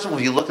notice. First of all,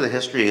 if you look at the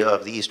history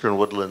of the eastern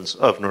woodlands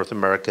of North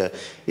America,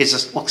 it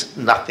just looks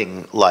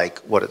nothing like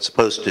what it's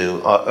supposed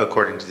to,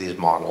 according to these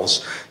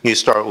models. You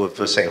start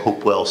with, say,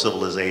 Hopewell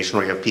civilization,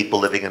 where you have people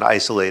living in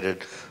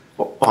isolated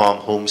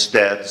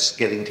homesteads,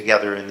 getting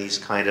together in these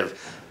kind of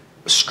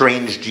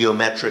strange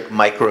geometric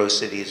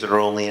micro-cities that are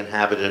only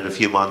inhabited a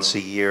few months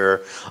a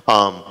year,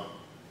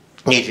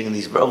 engaging in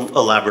these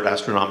elaborate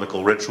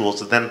astronomical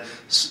rituals. And then,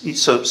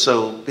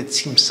 so it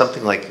seems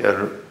something like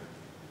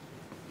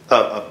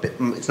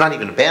it's not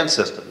even a band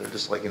system. They're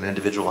just like in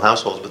individual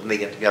households, but then they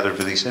get together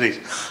for these cities.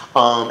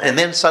 And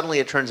then suddenly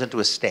it turns into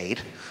a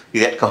state. You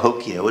get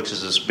Cahokia, which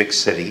is this big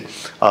city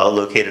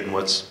located in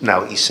what's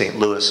now East St.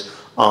 Louis.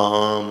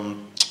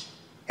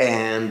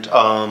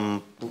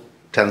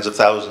 Tens of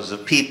thousands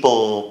of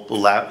people,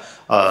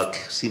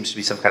 seems to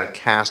be some kind of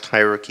caste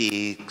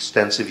hierarchy,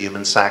 extensive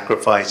human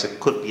sacrifice. It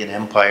could be an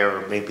empire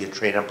or maybe a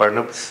trade empire.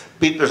 No,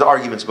 there's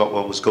arguments about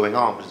what was going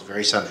on, but it's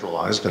very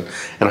centralized and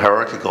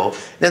hierarchical.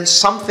 Then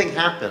something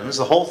happens,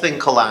 the whole thing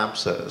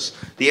collapses.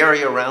 The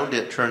area around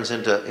it turns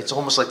into, it's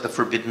almost like the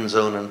forbidden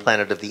zone on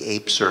Planet of the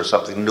Apes or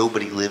something.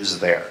 Nobody lives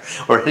there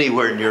or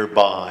anywhere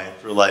nearby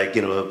for like,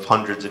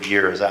 hundreds of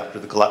years after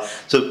the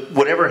collapse. So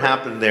whatever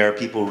happened there,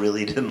 people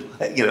really didn't,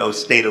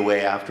 stayed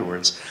away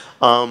afterwards.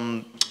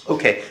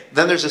 Okay,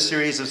 then there's a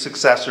series of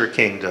successor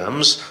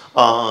kingdoms.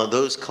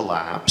 Those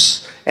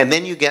collapse, and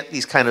then you get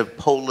these kind of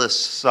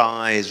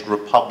polis-sized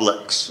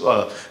republics.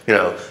 So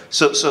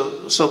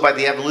by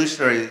the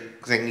evolutionary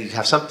thing, you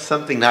have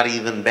something not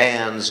even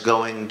bands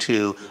going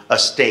to a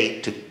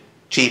state, to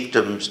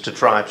chiefdoms, to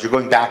tribes. You're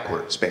going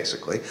backwards,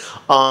 basically.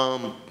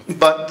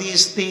 But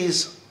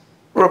these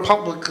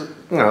republics,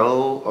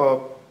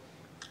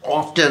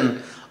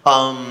 often.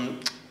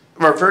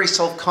 Are very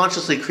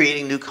self-consciously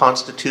creating new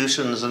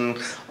constitutions and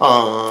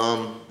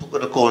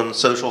political and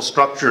social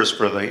structures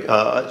for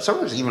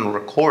sometimes even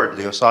record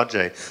the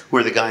Osage, who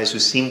are the guys who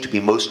seem to be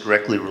most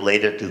directly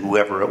related to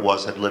whoever it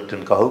was that lived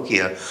in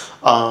Cahokia.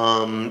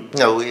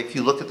 If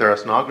you look at their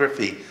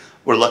ethnography,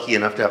 we're lucky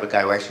enough to have a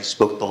guy who actually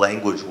spoke the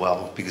language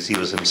well because he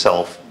was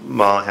himself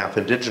half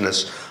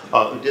indigenous,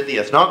 who did the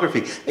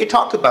ethnography. They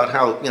talk about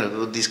how,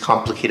 these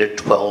complicated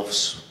 12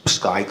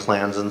 sky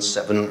clans and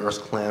 7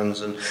 earth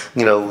clans, and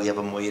we have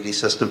a moiety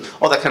system,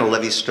 all that kind of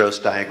Levi-Strauss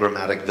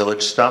diagrammatic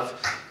village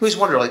stuff. You always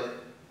wonder,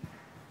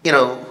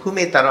 who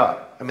made that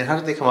up? I mean, how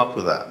did they come up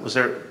with that? Was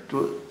there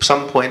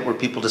some point where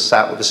people just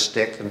sat with a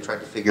stick and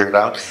tried to figure it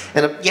out?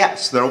 And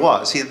yes, there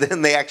was.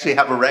 Then they actually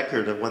have a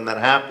record of when that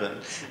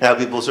happened, and how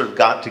people sort of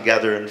got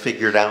together and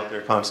figured out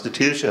their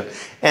constitution.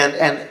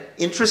 And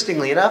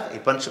interestingly enough, a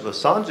bunch of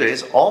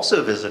Osanges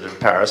also visited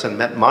Paris and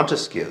met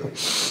Montesquieu,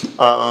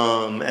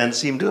 and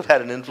seemed to have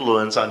had an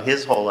influence on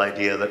his whole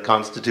idea that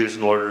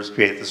constitutional orders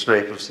create the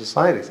shape of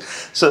societies.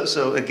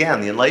 So again,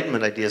 the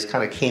Enlightenment ideas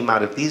kind of came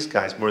out of these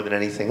guys more than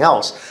anything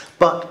else.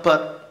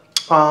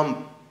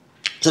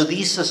 So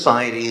these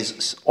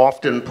societies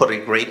often put a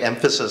great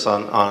emphasis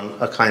on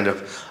a kind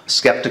of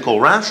skeptical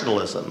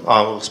rationalism,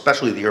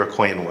 especially the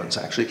Iroquoian ones,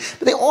 actually.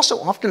 But they also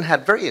often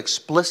had very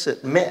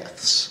explicit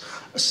myths,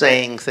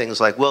 saying things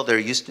like, well,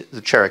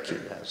 the Cherokee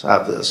guys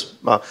have this,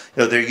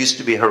 there used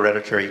to be a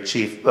hereditary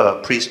chief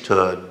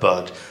priesthood,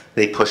 but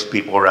they pushed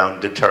people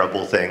around, did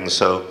terrible things,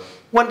 so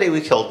one day we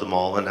killed them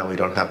all, and now we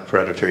don't have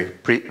hereditary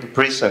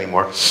priests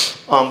anymore.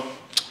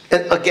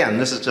 And again,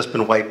 this has just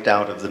been wiped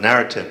out of the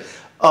narrative.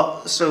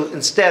 So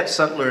instead,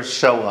 settlers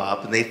show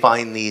up and they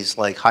find these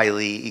like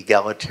highly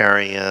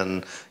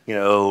egalitarian,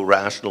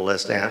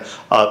 rationalist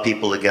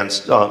people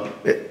against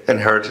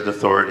inherited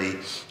authority.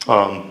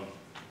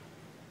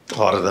 A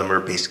lot of them are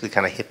basically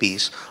kind of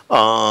hippies,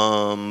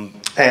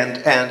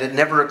 and it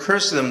never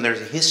occurs to them there's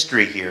a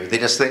history here. They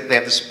just think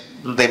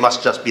they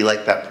must just be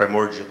like that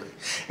primordially.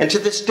 And to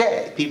this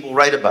day, people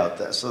write about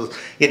this. So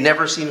it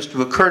never seems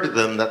to occur to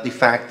them that the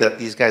fact that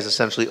these guys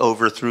essentially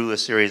overthrew a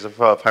series of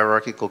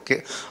hierarchical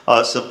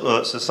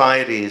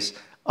societies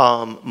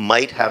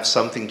might have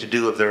something to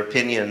do with their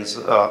opinions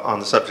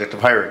on the subject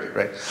of hierarchy,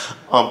 right?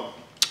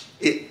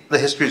 The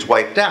history is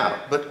wiped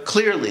out, but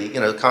clearly,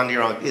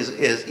 Kandiaronk is,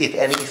 if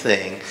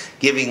anything,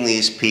 giving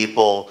these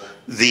people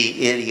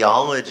the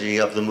ideology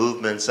of the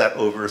movements that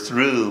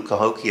overthrew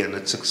Cahokia and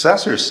its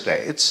successor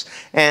states.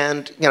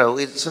 And, it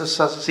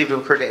doesn't seem to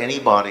occur to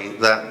anybody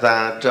that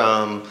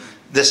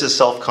this is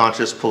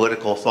self-conscious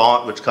political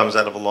thought which comes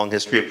out of a long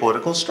history of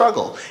political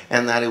struggle,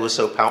 and that it was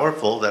so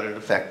powerful that it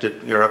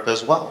affected Europe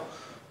as well.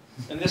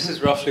 And this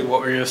is roughly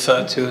what we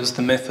refer to as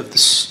the myth of the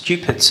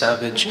stupid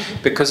savage,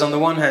 because on the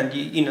one hand,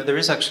 there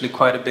is actually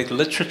quite a big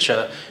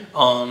literature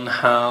on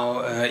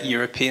how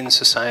European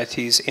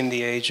societies in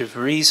the age of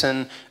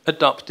reason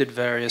adopted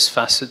various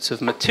facets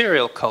of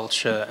material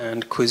culture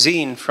and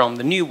cuisine from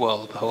the New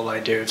World, the whole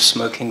idea of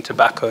smoking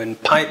tobacco in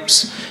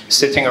pipes,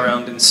 sitting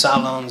around in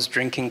salons,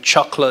 drinking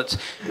chocolate,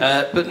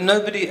 but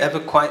nobody ever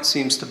quite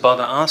seems to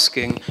bother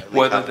asking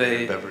whether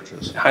they...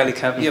 beverages. Highly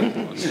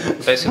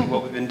caffeinated, basically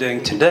what we've been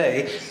doing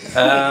today,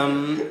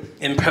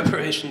 in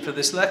preparation for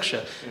this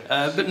lecture.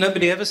 But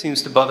nobody ever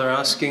seems to bother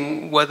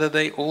asking whether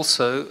they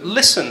also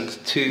listened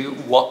to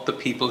what the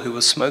people who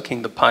were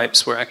smoking the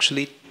pipes were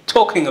actually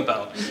talking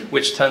about,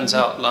 which turns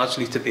out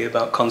largely to be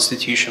about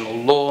constitutional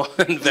law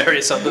and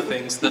various other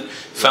things that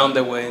found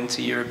their way into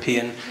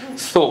European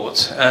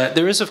thought.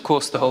 There is, of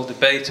course, the whole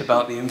debate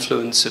about the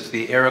influence of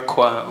the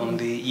Iroquois on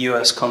the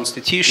US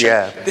Constitution.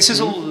 Yeah. This is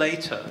all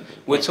later.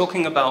 We're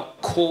talking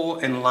about core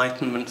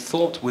Enlightenment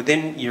thought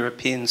within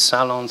European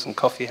salons and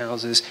coffee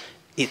houses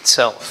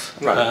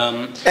itself. Right.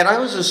 And I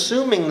was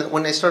assuming that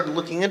when they started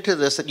looking into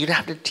this, that you'd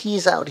have to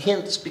tease out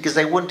hints because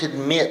they wouldn't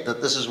admit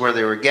that this is where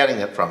they were getting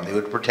it from. They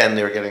would pretend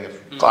they were getting it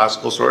from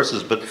classical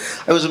sources. But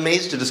I was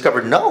amazed to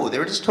discover, no, they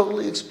were just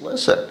totally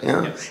explicit. You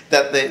know? Yeah.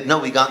 That they, no,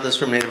 we got this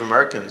from Native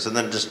Americans, and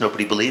then just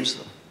nobody believes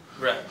them.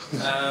 Right.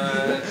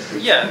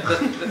 Yeah,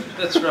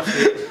 that's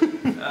roughly it.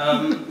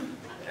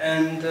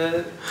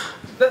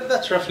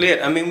 That's roughly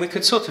it. I mean, we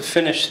could sort of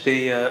finish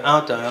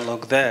our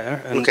dialogue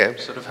there and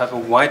sort of have a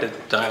wider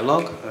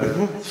dialogue,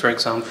 for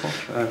example.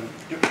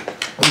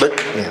 But,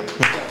 yeah.